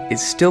of Hope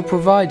is still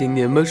providing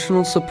the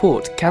emotional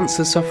support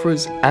cancer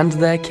sufferers and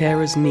their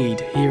carers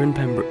need here in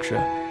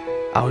Pembrokeshire.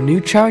 Our new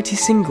charity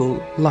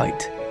single,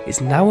 Light, is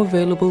now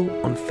available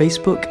on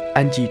Facebook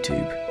and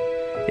YouTube.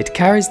 It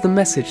carries the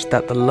message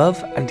that the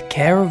love and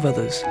care of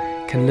others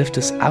can lift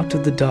us out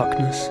of the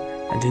darkness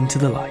and into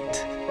the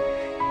light.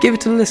 Give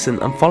it a listen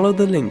and follow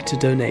the link to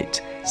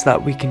donate so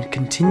that we can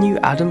continue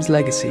Adam's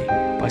legacy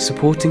by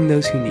supporting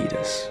those who need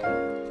us.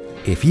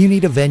 If you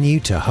need a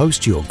venue to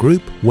host your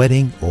group,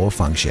 wedding or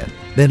function,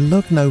 then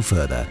look no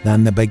further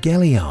than the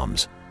Begelly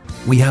Arms.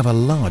 We have a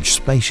large,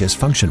 spacious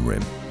function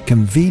room,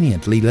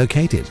 conveniently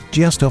located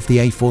just off the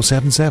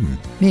A477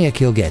 near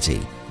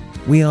Kilgetty.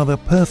 We are the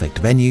perfect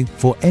venue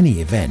for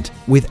any event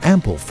with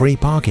ample free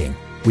parking.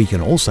 We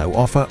can also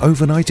offer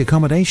overnight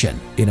accommodation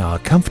in our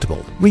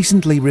comfortable,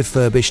 recently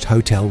refurbished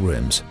hotel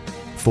rooms.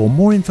 For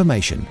more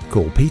information,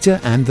 call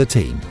Peter and the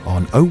team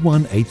on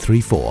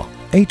 01834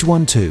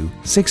 812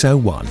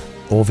 601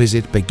 or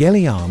visit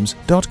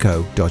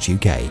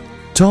begellyarms.co.uk.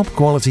 Top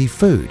quality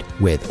food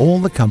with all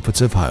the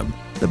comforts of home.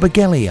 The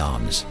Begelly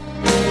Arms.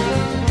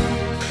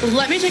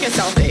 Let me take a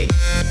selfie.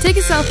 Take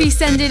a selfie,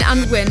 send in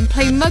and win.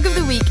 Play Mug of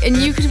the Week and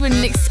you could win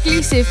an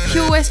exclusive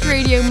Pure West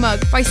Radio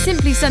mug by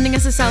simply sending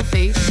us a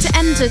selfie. To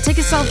enter, take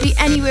a selfie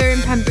anywhere in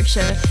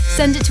Pembrokeshire.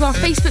 Send it to our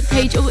Facebook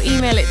page or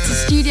email it to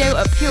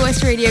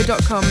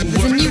studio@purewestradio.com.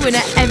 There's a new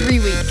winner every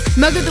week.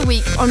 Mug of the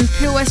Week on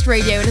Pure West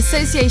Radio in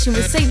association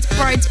with St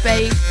Bride's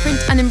Bay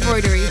Print and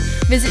Embroidery.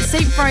 Visit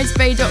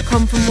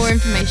stbridesbay.com for more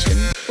information.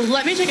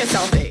 Let me take a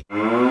selfie.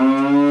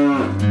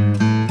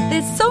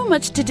 There's so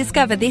much to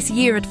discover this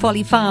year at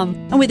Folly Farm.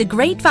 And with a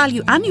great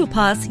value annual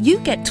pass, you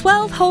get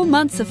 12 whole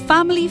months of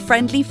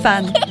family-friendly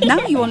fun.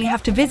 Now you only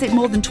have to visit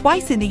more than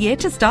twice in the year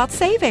to start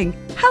saving.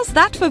 How's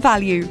that for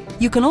value?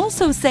 You can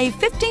also save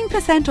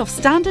 15% off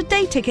standard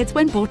day tickets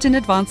when bought in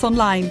advance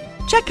online.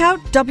 Check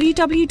out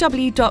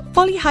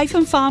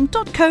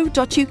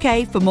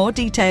www.folly-farm.co.uk for more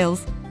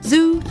details.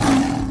 Zoo,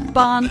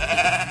 barn,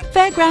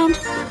 fairground,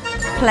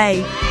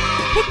 play.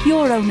 Pick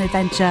your own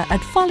adventure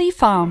at Folly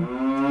Farm.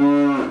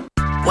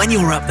 When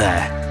you're up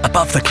there,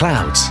 above the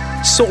clouds,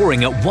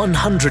 soaring at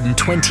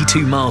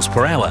 122 miles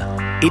per hour,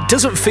 it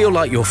doesn't feel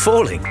like you're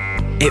falling.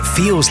 It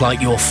feels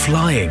like you're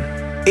flying.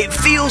 It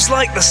feels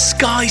like the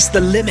sky's the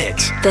limit.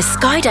 The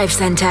Skydive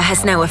Centre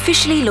has now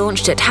officially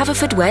launched at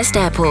Haverfordwest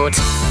Airport.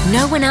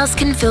 No one else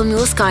can film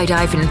your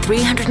skydive in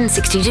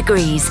 360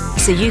 degrees,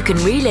 so you can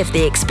relive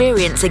the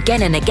experience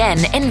again and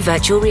again in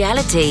virtual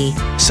reality.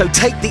 So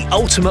take the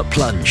ultimate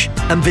plunge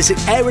and visit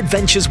Air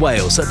Adventures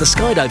Wales at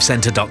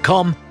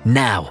theskydivecentre.com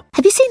now.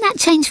 Have you seen that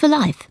Change for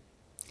Life?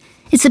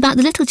 It's about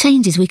the little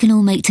changes we can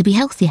all make to be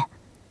healthier.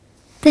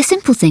 They're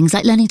simple things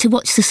like learning to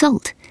watch the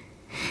salt.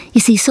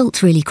 You see,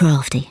 salt's really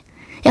crafty.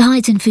 It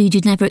hides in food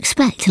you'd never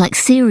expect, like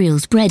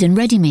cereals, bread and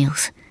ready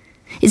meals.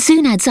 It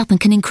soon adds up and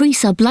can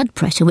increase our blood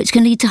pressure, which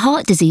can lead to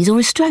heart disease or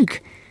a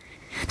stroke.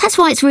 That's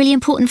why it's really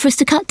important for us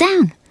to cut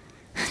down.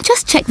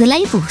 Just check the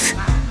labels.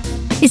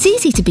 It's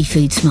easy to be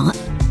food smart.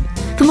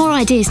 For more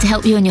ideas to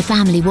help you and your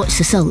family watch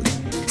the salt,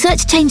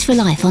 search Change for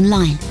Life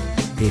online.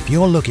 If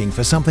you're looking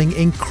for something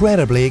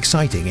incredibly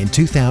exciting in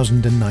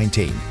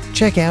 2019,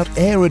 check out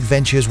Air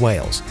Adventures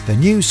Wales, the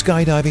new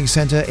skydiving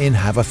centre in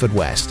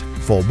Haverfordwest.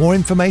 For more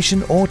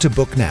information or to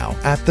book now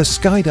at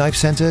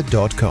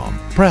theskydivecentre.com.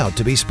 Proud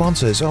to be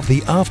sponsors of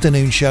the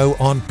afternoon show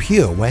on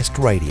Pure West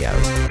Radio.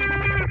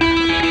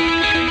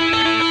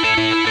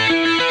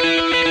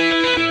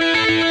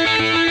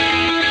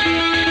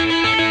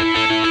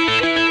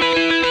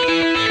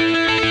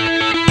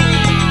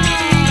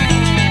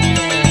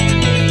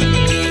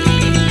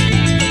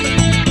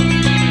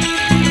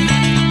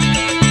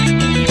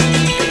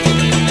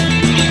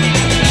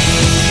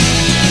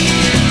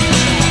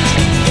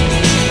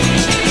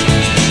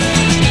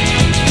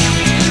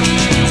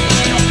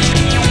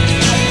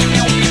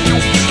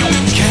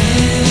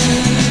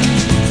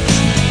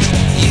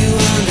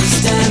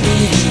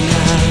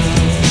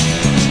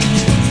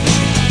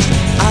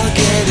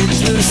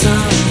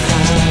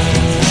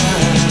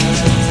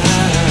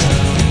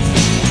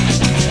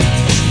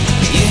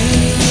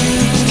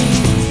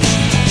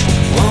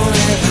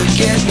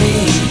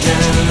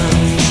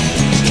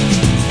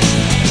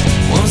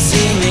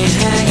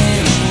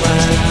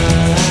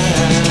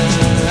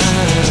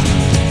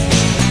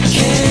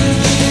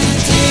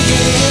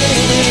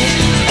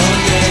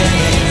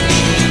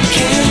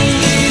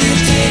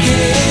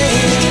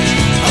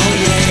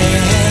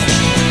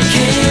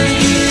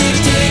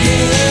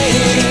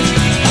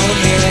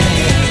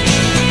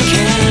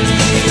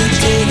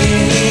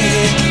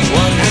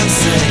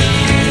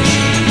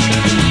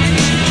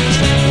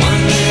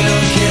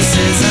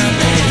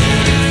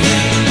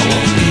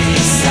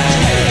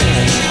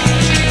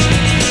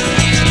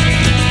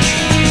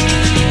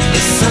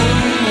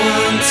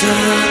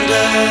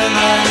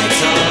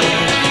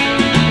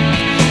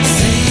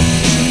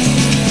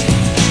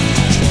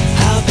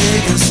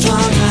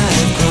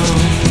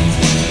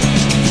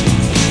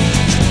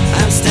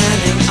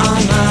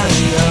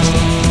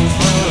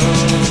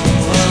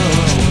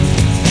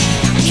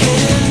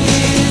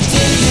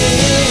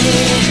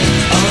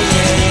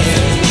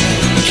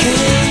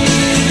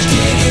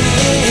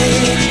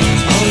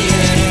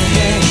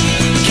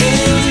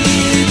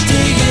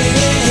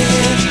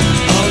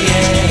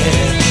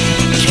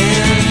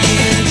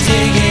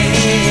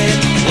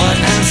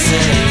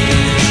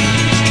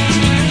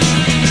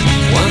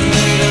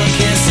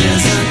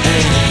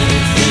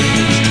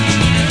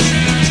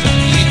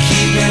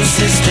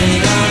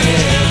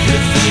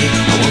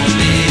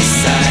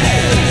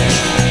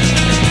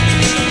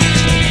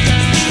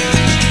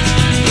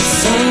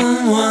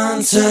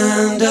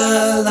 Turn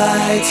the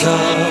lights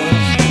off.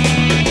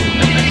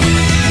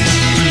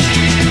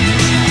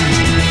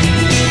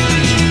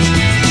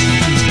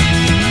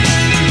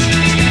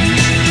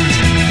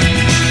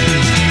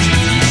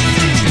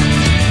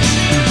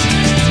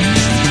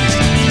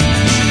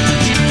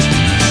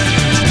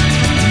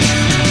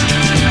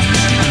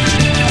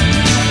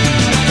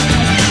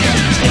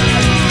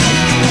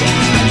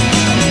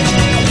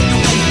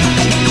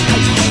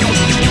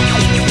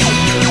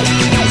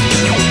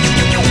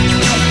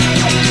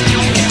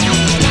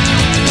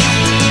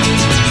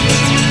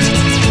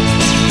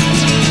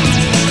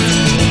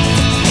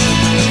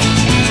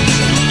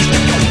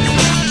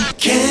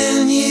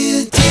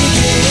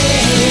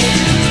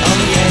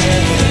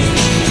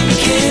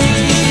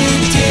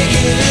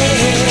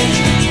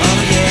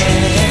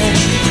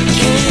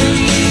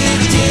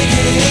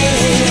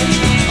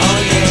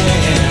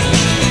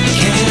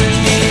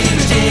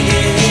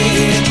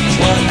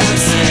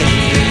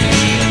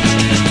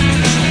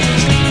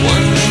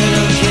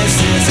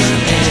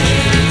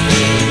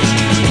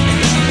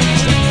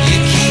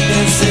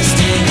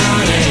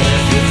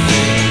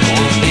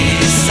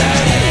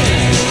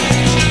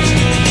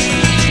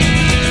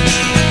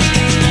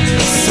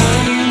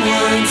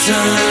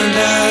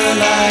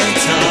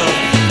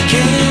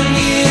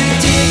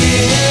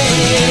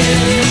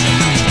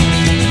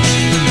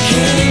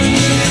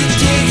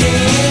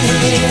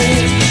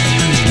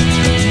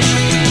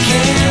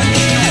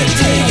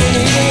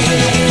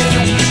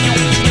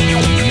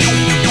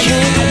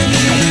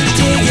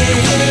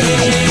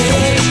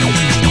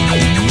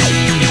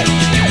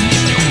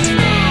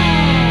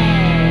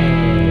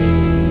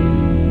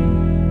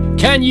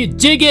 Can You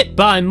Dig It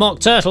by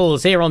Mock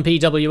Turtles here on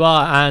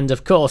PWR, and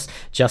of course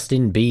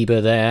Justin Bieber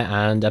there,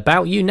 and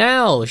About You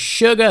Now,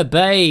 Sugar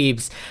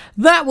Babes.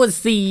 That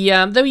was the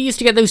they used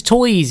to get those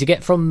toys you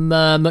get from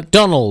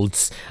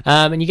McDonald's,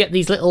 and you get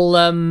these little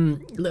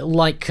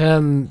like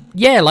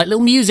little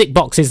music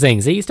boxes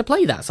things. They used to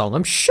play that song.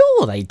 I'm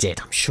sure they did.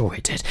 A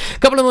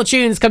couple of more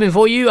tunes coming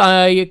for you.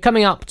 You're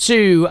coming up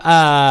to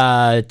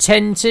 10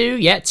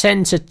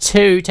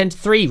 to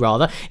 3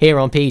 rather here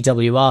on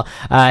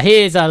PWR.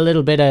 Here's a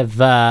little bit of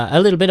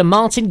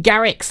Martin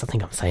Garrix. I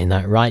think I'm saying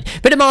that right.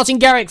 Bit of Martin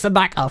Garrix. I'm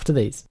back after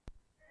these.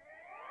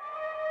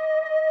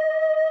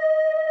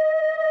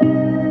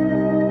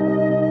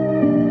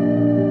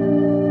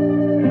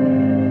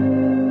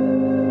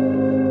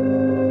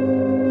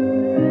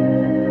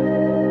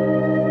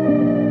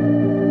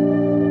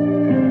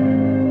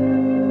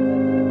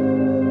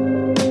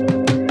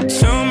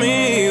 Tell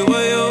me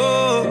what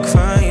you're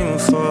crying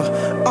for.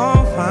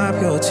 I'll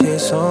wipe your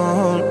tears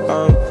on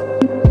up.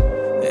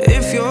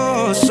 If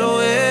you're so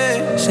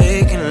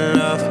taking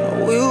love,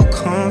 I will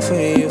come for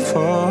you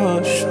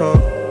for sure.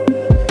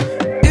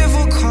 If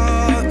we're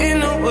caught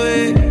in a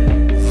wave,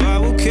 I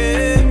will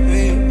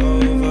carry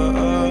over.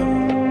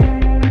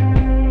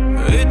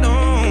 It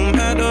don't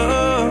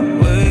matter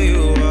where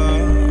you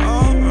are,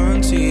 I'll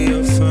run to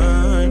your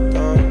front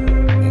door.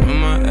 When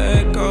my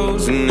head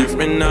goes in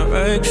different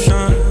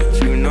directions,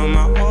 you know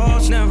my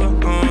heart's never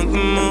on the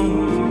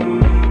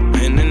move.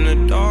 And in the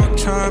dark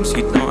times,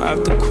 you don't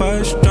have to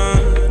question.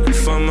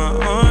 From my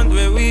aunt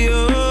where we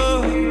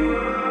are,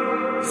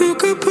 you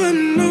could put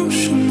an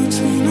ocean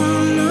between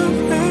our love.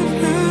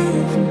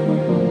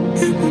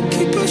 It won't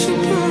keep us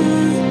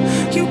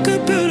apart. You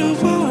could build a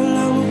wall,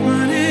 I will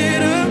run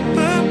it up,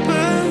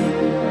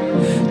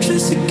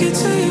 just to get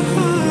to your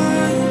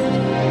heart.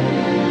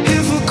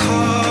 If we're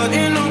caught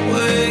in a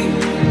wave,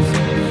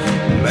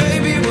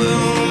 maybe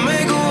we'll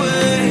make a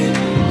way.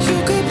 You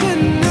could put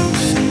an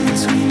ocean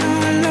between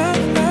our love.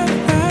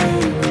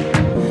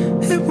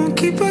 It won't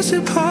keep us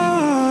apart.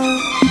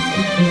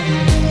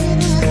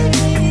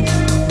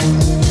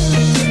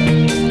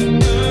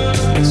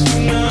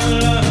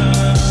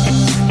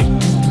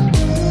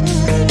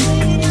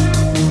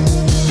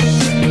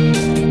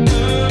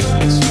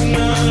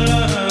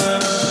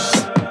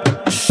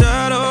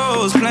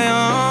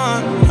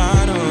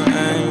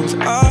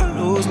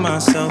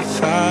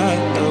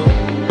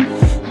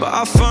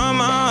 I find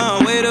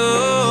my way to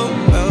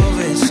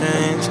velvet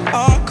sands.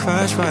 I'll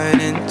crash right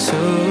into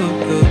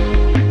you.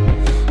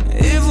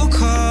 If we're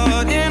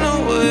caught in a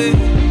wave,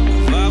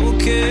 I will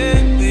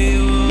carry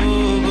you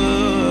over.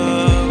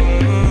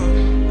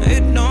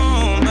 It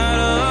don't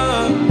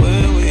matter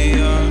where we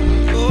are,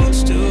 you're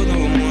still the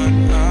one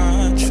I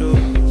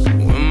choose.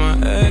 When my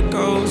head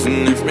goes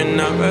in different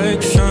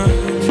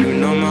directions, you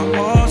know my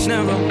heart's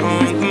never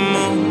on the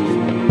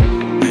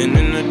move. And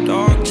in the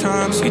dark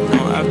times, you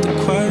don't have to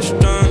question.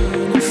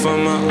 From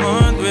my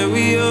aunt where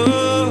we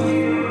are,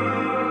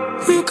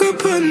 you could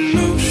put an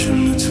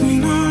ocean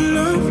between our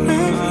love.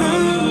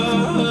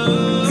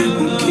 It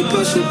won't keep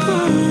us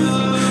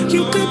apart.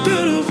 You could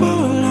build a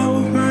wall, I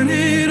will run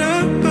it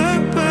up,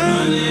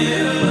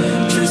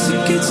 just to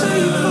get to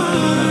your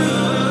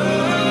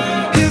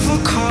heart. If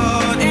we're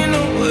caught in a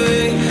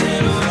wave,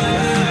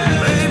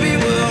 maybe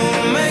we'll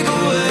make a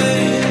way.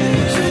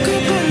 You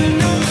could put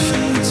an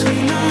ocean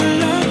between our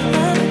love.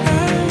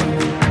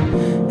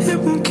 It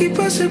won't keep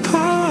us apart.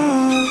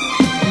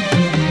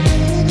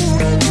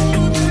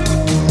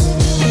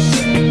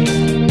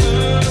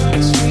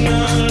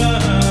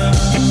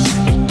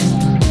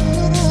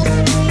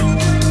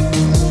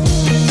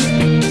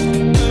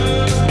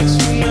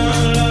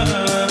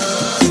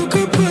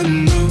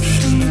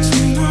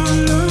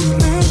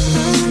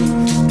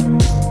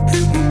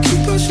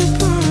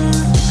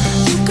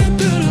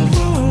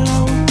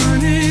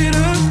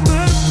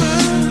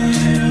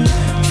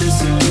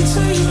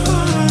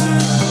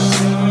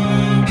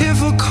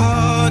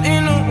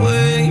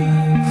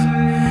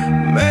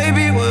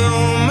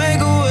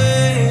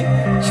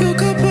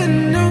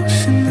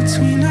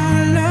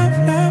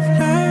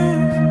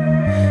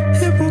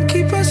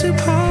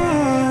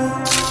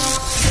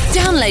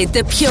 Download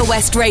the Pure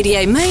West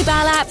Radio mobile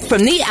app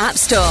from the App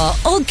Store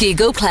or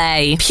Google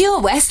Play.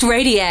 Pure West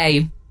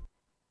Radio.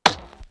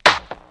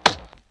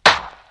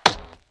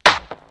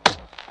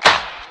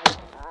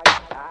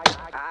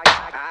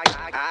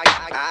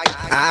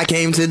 I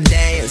came to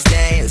dance,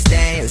 dance,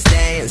 dance,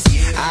 dance.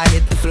 I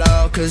hit the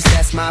floor cause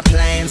that's my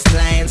plans,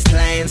 plans,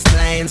 plans,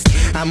 plans.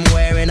 I'm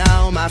wearing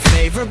all my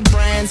favorite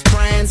brands,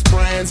 brands,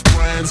 brands,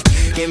 brands.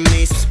 Give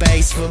me some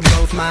space for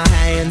both my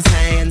hands,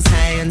 hands,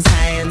 hands,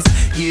 hands.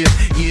 You,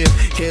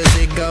 cause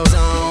it goes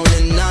on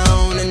and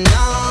on and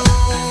on.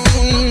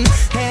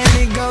 And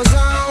it goes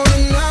on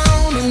and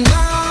on and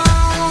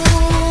on.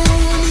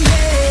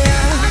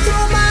 Yeah, I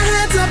throw my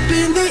hands up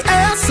in the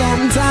air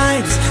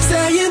sometimes,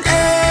 saying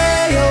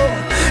ayo.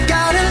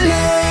 Gotta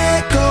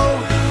let go.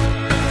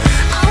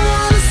 I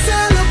wanna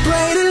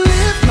celebrate and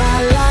live my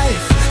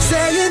life,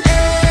 saying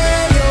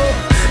ayo,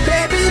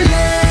 baby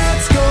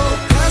let's go.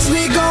 Cause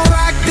we gon'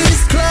 rock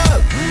this club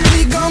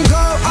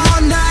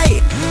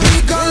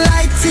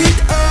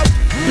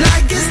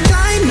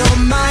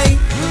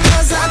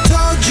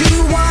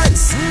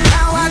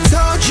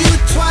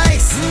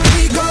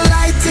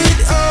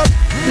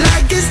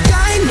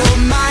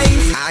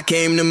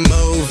came to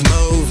move,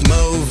 move,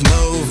 move,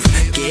 move.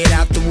 Get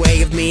out the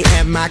way of me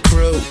and my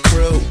crew,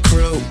 crew,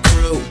 crew,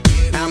 crew.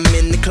 I'm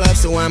in the club,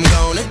 so I'm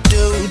gonna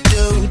do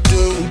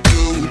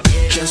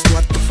just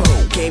what the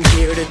folk came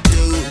here to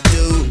do.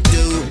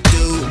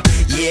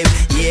 Yep,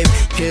 yep,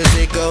 'cause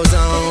it goes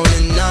on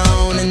and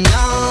on and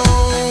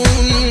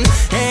on.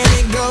 And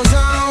it goes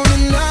on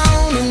and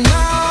on and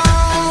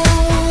on.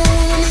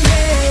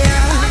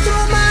 Yeah, I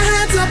throw my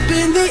hands up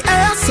in the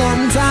air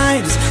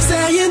sometimes,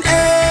 saying,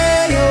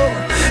 ayo,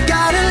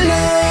 gotta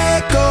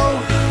let go.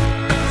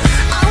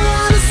 I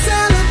wanna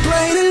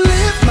celebrate and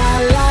live my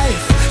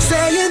life,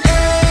 saying,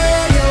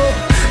 ayo,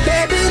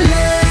 baby,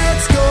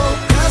 let's go.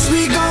 'Cause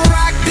we gon'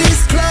 rock this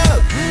club,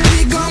 we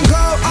gon'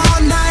 go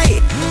all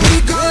night, we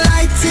gon'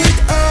 light it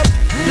up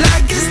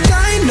like it's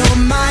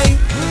dynamite.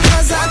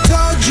 'Cause I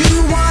told you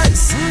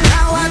once,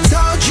 now I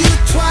told you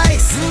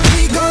twice,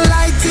 we gon'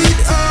 light it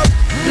up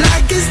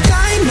like it's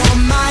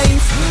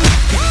dynamite.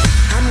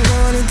 I'm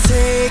gonna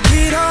take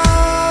it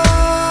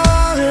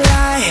all,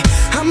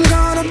 I'm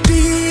gonna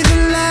be the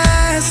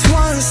last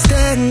one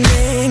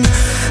standing,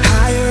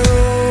 higher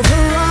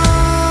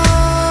overall,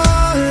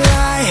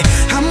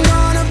 I'm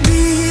gonna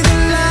be the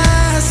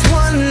last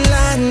one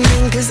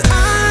landing. 'Cause I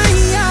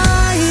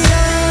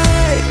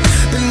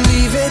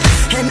believe it,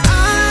 and I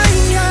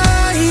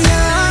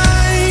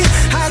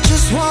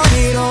just want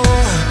it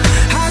all,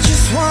 I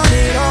just want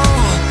it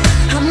all.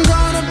 I'm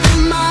gonna put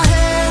my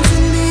hands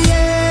in the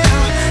air,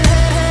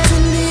 hands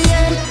in the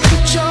air,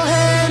 put your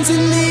hands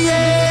in the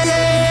air,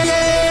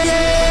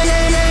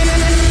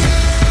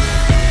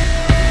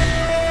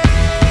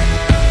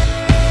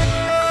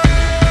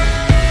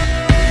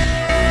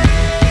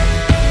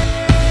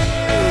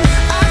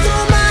 I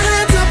throw my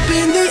hands up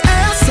in the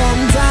air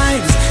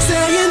sometimes,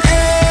 saying,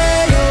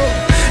 ayo,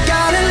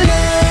 gotta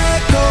let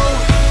go.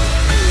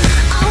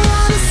 I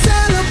wanna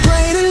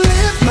celebrate and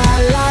live my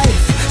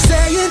life,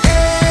 saying,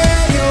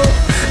 ayo,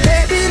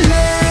 baby,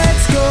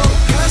 let's go.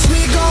 'Cause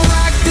we gon'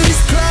 rock this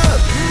club,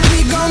 we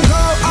gon'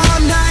 go all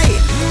night,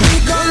 we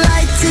gon'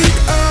 light it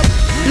up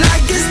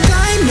like it's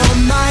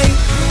dynamite.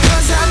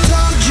 'Cause I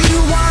told you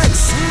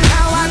once,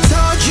 now I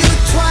told you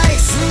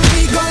twice,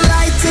 we gon'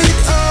 light it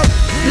up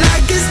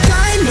like it's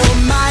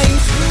dynamite.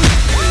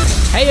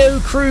 Teo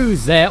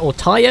Cruz there, or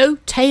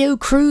Teo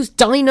Cruz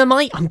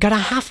Dynamite. I'm gonna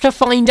have to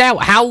find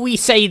out how we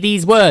say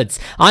these words.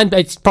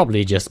 It's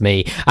probably just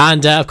me.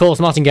 And of course,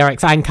 Martin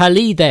Garrix and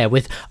Khalid there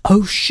with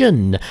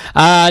Ocean.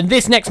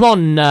 This next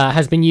one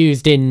has been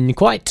used in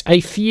quite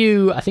a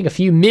few, I think a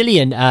few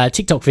million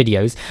TikTok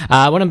videos.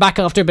 When I'm back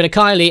after a bit of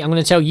Kylie, I'm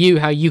going to tell you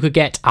how you could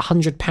get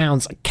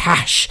 £100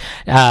 cash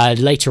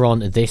later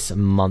on this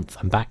month.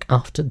 I'm back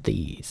after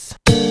these.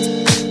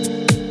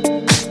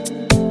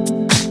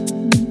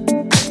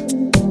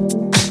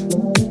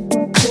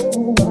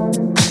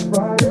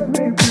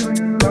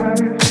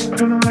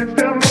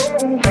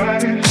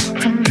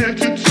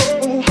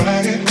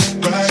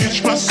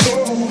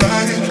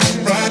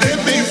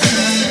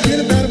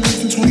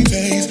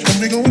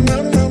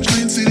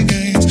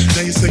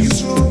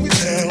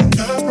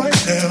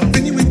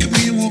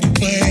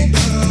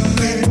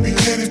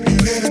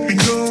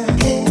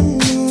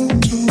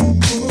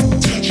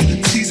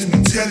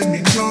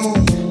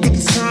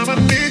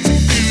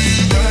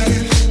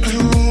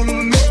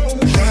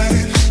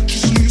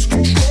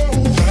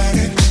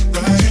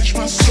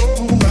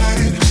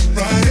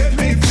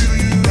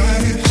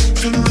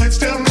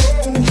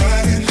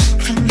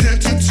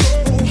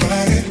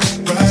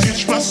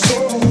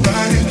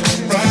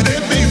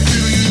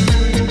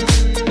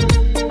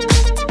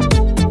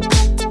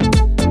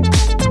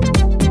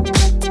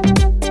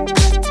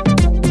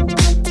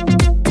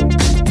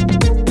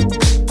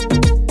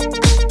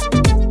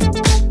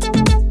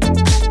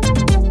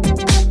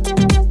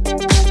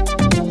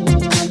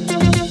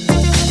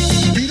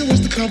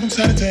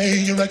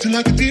 Acting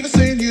like a diva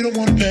saying you don't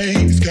wanna pay.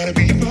 It's gotta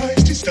be your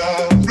feisty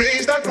style.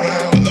 Raise that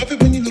ground. I love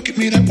it when you look at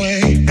me that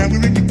way. Now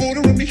we're in the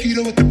border and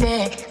mojito at the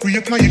bar.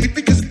 Reapply your lip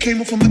because it came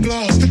off from the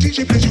glass. The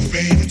DJ plays your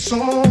favorite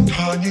song.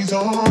 Kanye's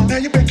on. Now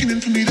you're beckoning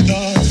for me to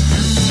dance.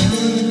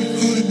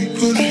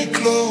 Pull me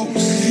close.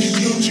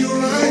 Close your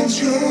eyes,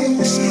 you're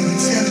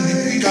telling me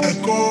we gotta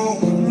go.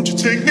 Won't you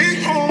take me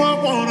home? I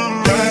wanna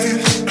ride it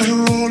and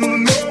roll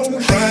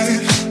alone. Ride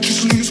it,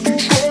 just lose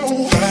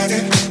control. Ride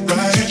it,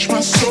 catch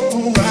my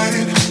soul. Ride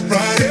it.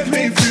 Ride it,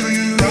 make me feel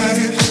you. Ride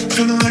it,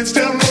 turn the lights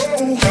down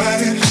low.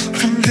 Ride it,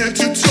 from head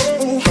to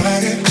toe.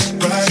 Ride it,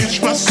 catch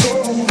my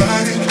soul.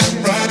 Ride it,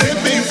 make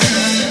me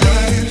feel you.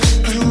 Ride it,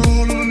 and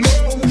roll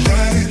alone.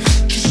 Ride it,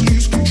 just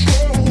lose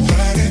control.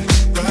 Ride it,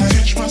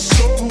 catch my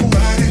soul.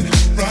 Ride it,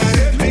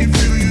 make me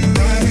feel you.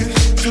 Ride it,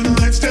 turn the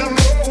lights down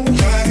low.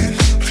 Ride it,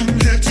 from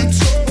head to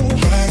toe.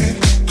 Ride it,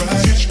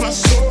 catch my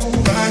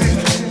soul.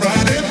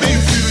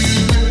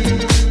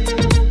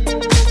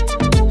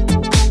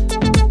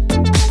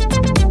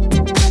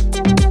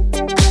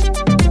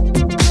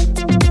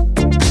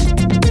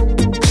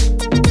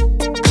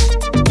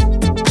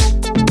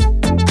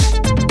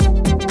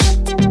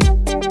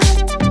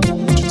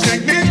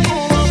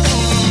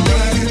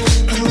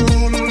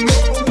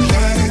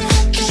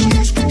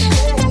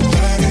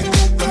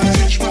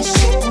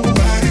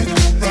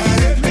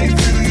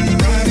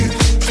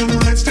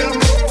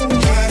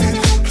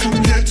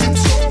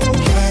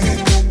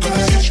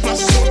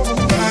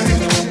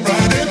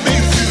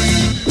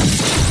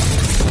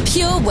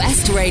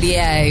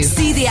 Radio.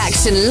 See the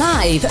action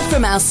live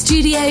from our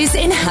studios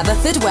in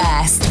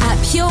Haverfordwest at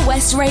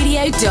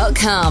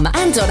purewestradio.com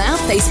and on our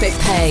Facebook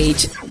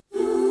page.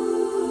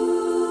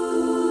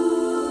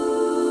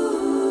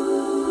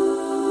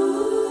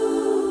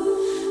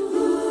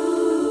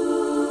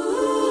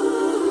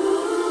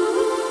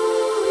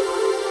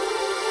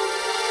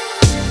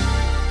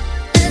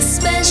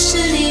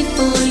 Especially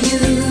for you,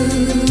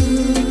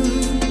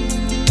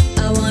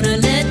 I wanna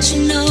let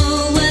you know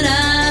what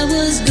I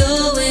was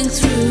going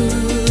through.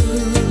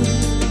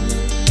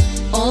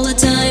 All the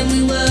time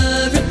we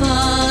were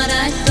apart,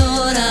 I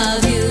thought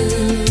of you.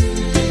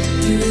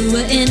 You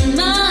were in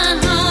my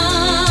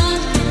heart,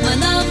 my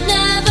love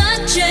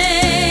never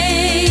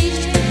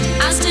changed.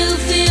 I still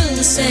feel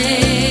the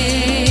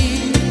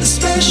same.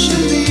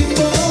 Especially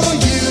for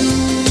you,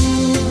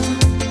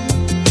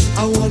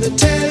 I wanna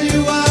tell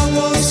you I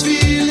was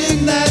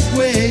feeling that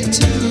way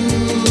too.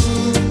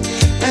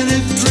 And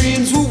if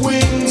dreams were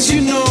wings,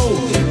 you know,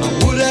 I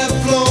would have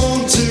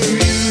flown to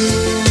you,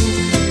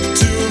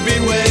 to be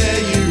where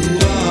you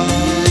are.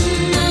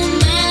 No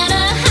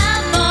matter how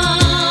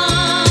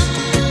far,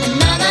 and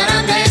now that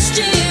I'm next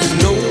to you,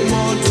 No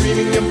more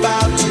dreaming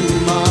about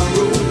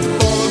tomorrow.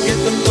 Forget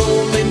the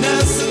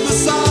loneliness and the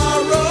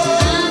sorrow.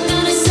 I'm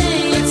gonna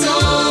say it's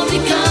all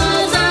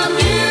because of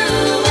you.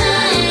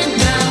 And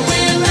now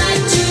we're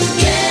right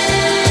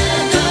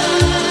together,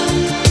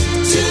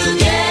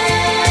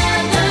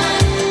 together.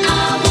 I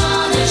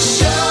wanna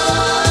show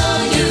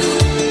you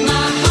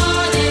my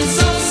heart is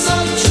oh so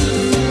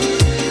true.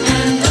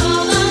 And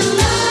all the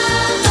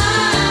love I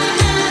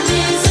have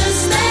is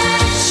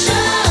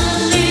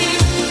especially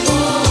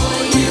for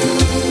you.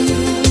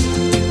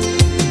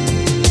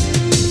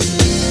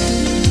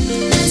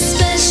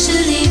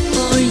 Especially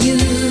for you,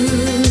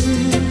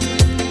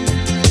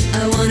 I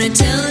wanna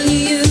tell you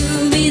you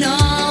mean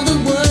all the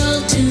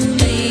world to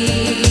me.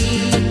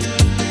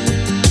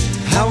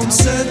 How I'm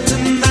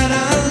certain that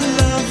our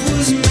love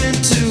was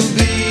meant to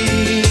be.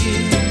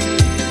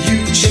 You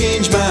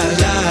changed my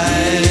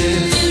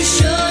life. You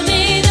showed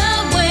me the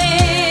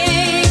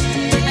way,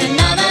 and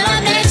now that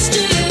I'm next to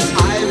you,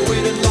 I've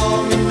waited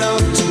long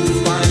enough to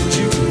find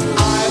you. I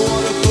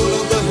wanna put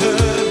all the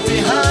hurt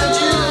behind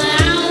you.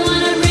 I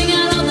wanna bring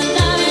out all the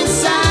love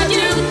inside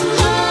you.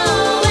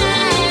 Oh,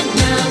 and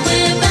now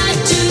we're back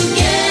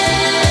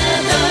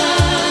together,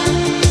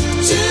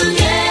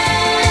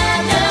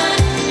 together.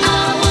 I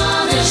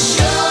wanna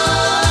show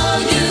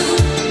you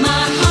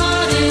my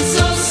heart is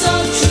oh so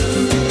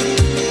true.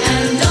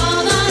 And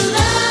all the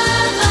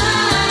love I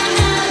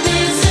have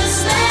is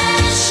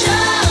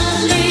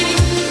especially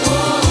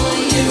for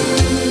you.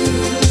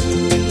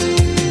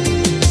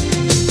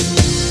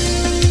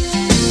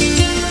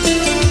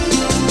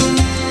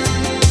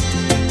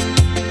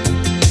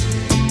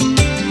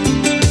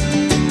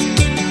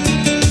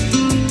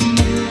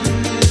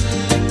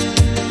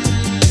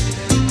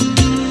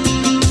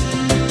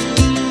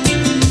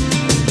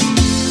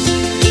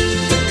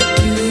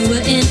 You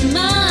were in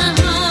my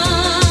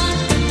heart,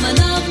 my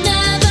love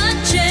never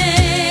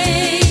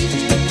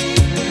changed.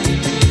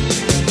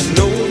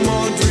 No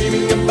more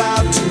dreaming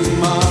about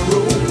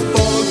tomorrow.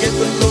 Forget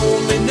the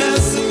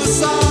loneliness and the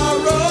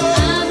sorrow.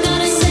 I'm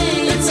gonna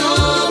say it's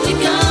all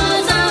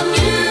because of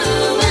you.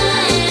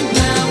 And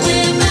now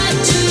we're back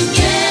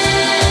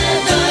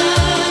together,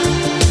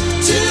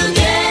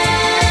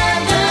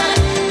 together.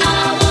 I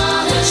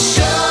wanna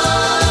show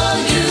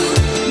you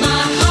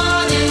my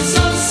heart is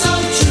oh so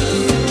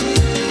true.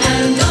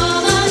 And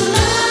all the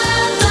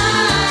love I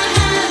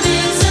have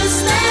is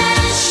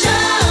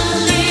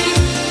especially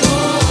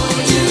for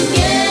you.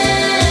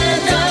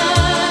 Together,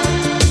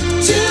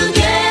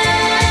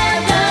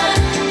 together.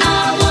 I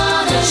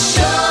wanna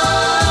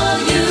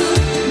show you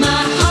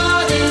my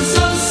heart is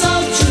oh so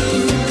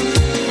true.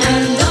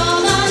 And all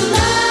the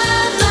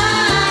love I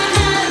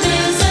have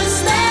is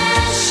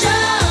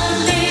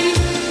especially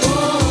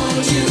for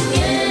you.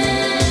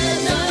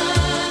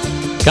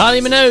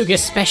 Kylie Minogue,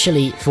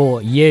 especially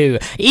for you.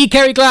 E.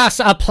 Kerry Glass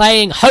are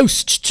playing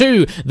host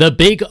to the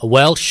Big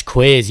Welsh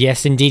Quiz.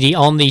 Yes, indeedy,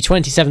 on the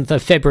 27th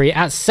of February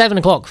at 7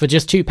 o'clock for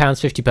just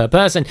 £2.50 per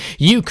person.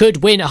 You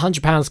could win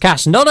 £100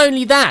 cash. Not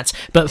only that,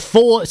 but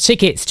 4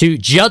 tickets to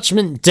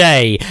Judgment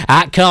Day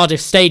at Cardiff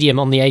Stadium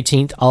on the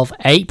 18th of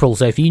April.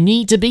 So if you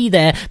need to be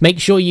there, make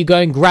sure you go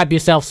and grab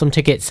yourself some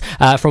tickets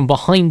from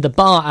behind the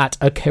bar at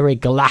E. Kerry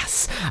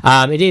Glass.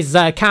 It is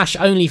cash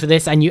only for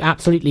this, and you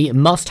absolutely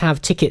must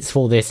have tickets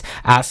for this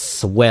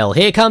as well.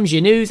 Here comes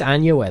your news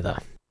and your weather.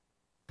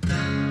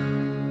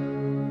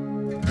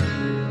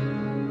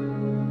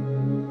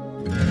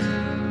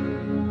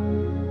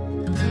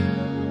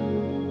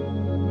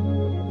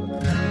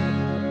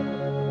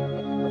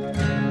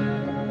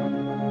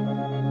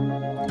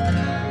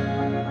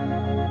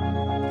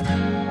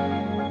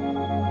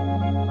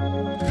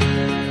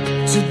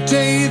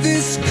 Today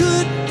this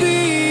could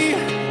be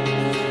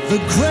the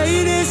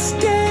greatest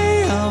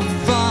day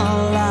of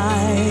our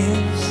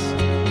lives.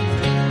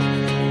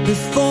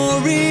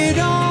 Before it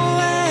all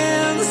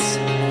ends,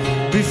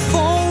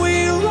 before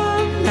we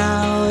run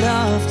out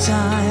of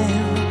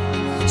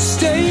time,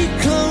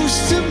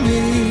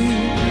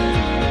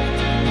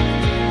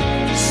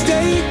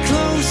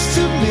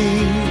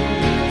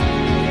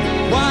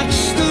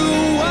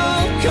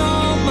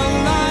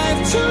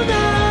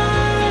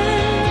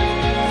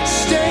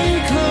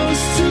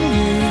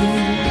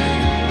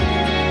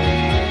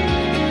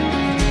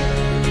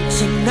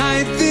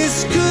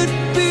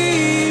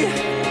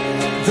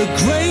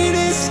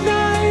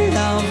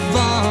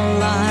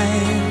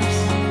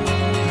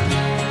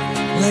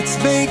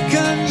 Let's make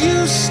a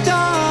new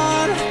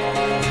start.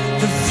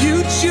 The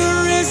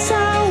future is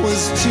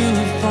ours to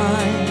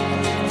find.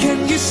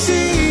 Can you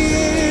see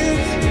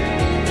it?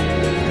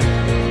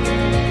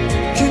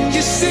 Can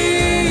you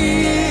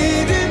see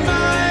it in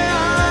my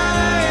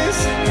eyes?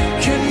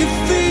 Can you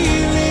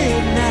feel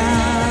it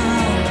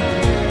now?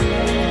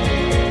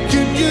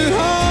 Can you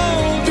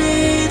hold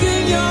it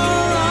in your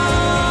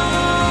arms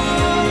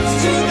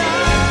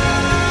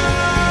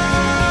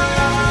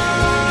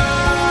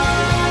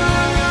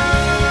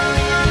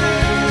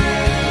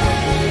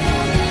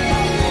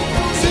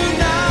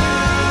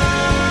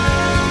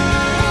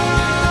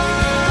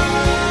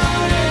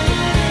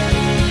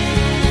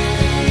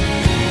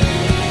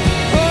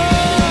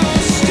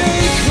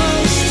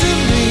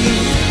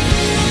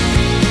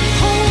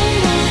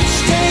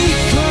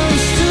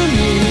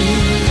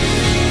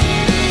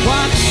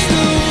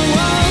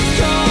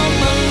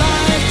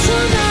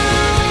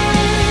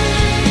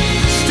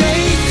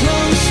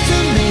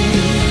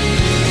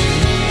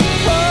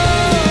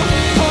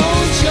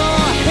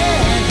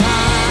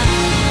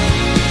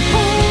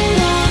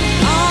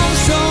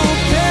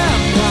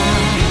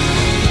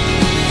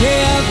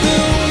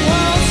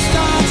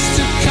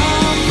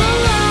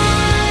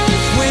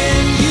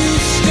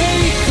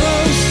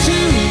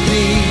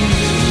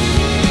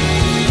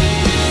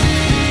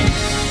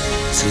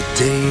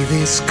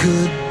this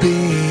could be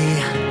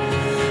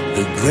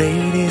the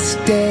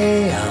greatest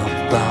day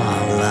of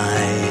our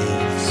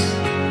lives.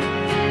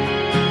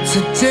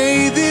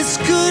 Today this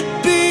could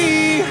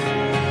be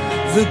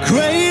the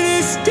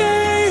greatest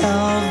day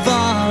of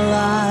our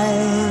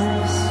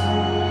lives.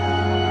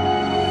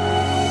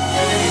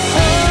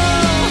 Oh,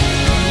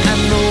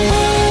 and the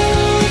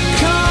world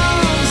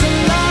comes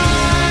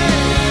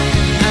alive,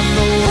 and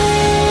the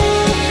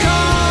world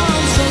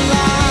comes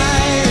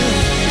alive,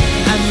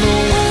 and the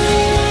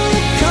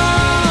world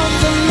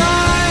comes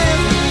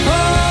alive.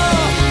 Oh,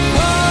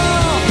 oh,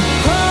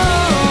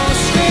 oh,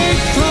 stay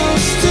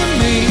close to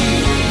me.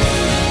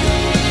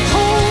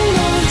 Hold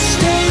on,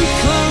 stay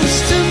close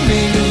to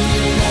me.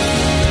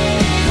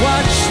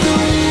 Watch the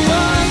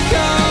world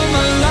come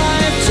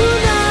alive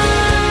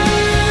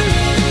tonight.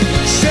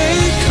 Stay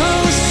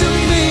close to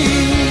me.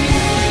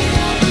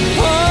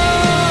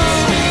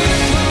 Oh,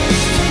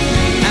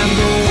 and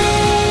the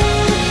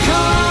world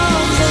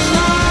comes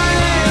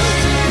alive,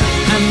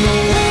 and the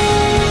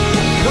world,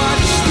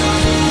 watch the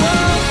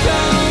world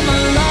come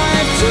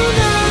alive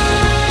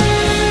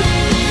tonight.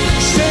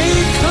 Stay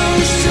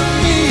close to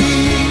me.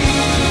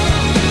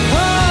 Oh.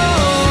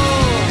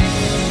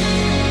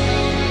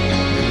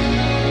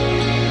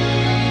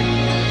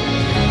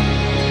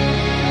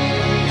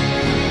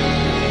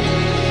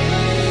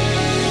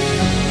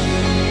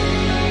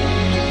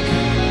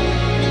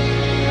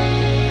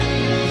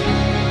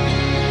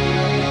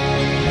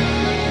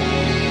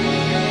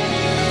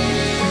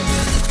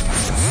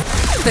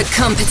 For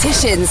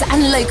competitions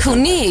and local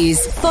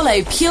news,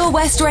 follow Pure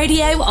West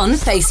Radio on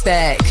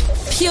Facebook.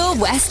 Pure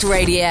West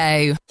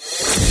Radio.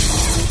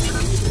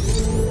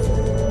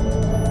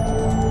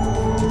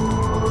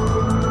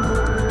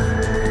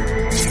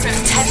 From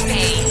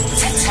Tenby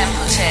to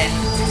Templeton.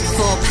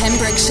 For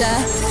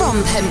Pembrokeshire,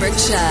 from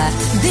Pembrokeshire,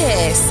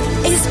 this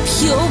is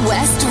Pure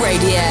West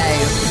Radio.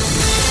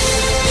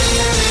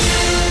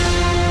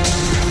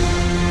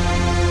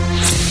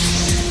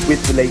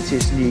 With the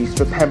latest news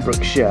for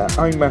Pembrokeshire,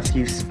 I'm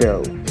Matthew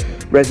Spill.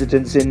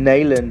 Residents in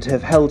Neyland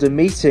have held a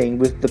meeting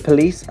with the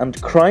Police and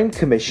Crime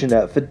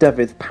Commissioner for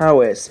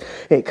Dyfed-Powys.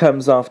 It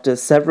comes after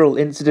several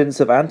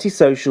incidents of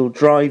antisocial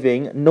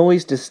driving,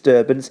 noise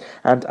disturbance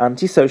and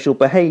antisocial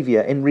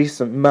behaviour in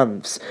recent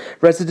months.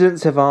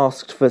 Residents have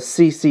asked for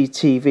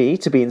CCTV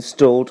to be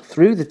installed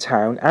through the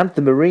town and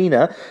the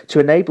marina to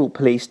enable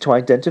police to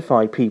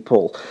identify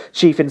people.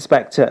 Chief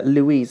Inspector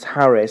Louise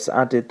Harris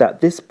added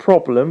that this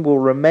problem will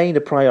remain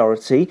a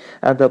priority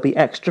and there'll be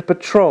extra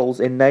patrols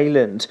in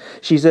Neyland.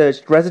 She's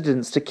urged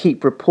residents to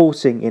keep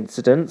reporting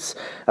incidents.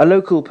 A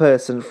local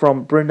person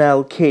from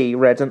Brunel Quay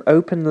read an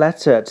open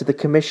letter to the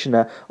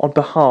Commissioner on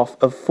behalf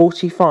of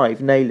 45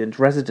 Neyland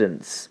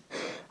residents.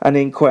 An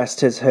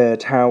inquest has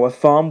heard how a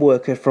farm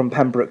worker from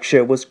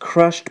Pembrokeshire was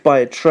crushed by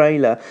a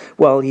trailer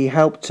while he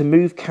helped to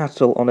move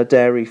cattle on a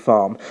dairy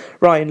farm.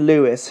 Ryan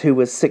Lewis, who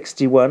was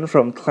 61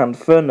 from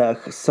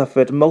Llanfynach,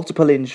 suffered multiple injuries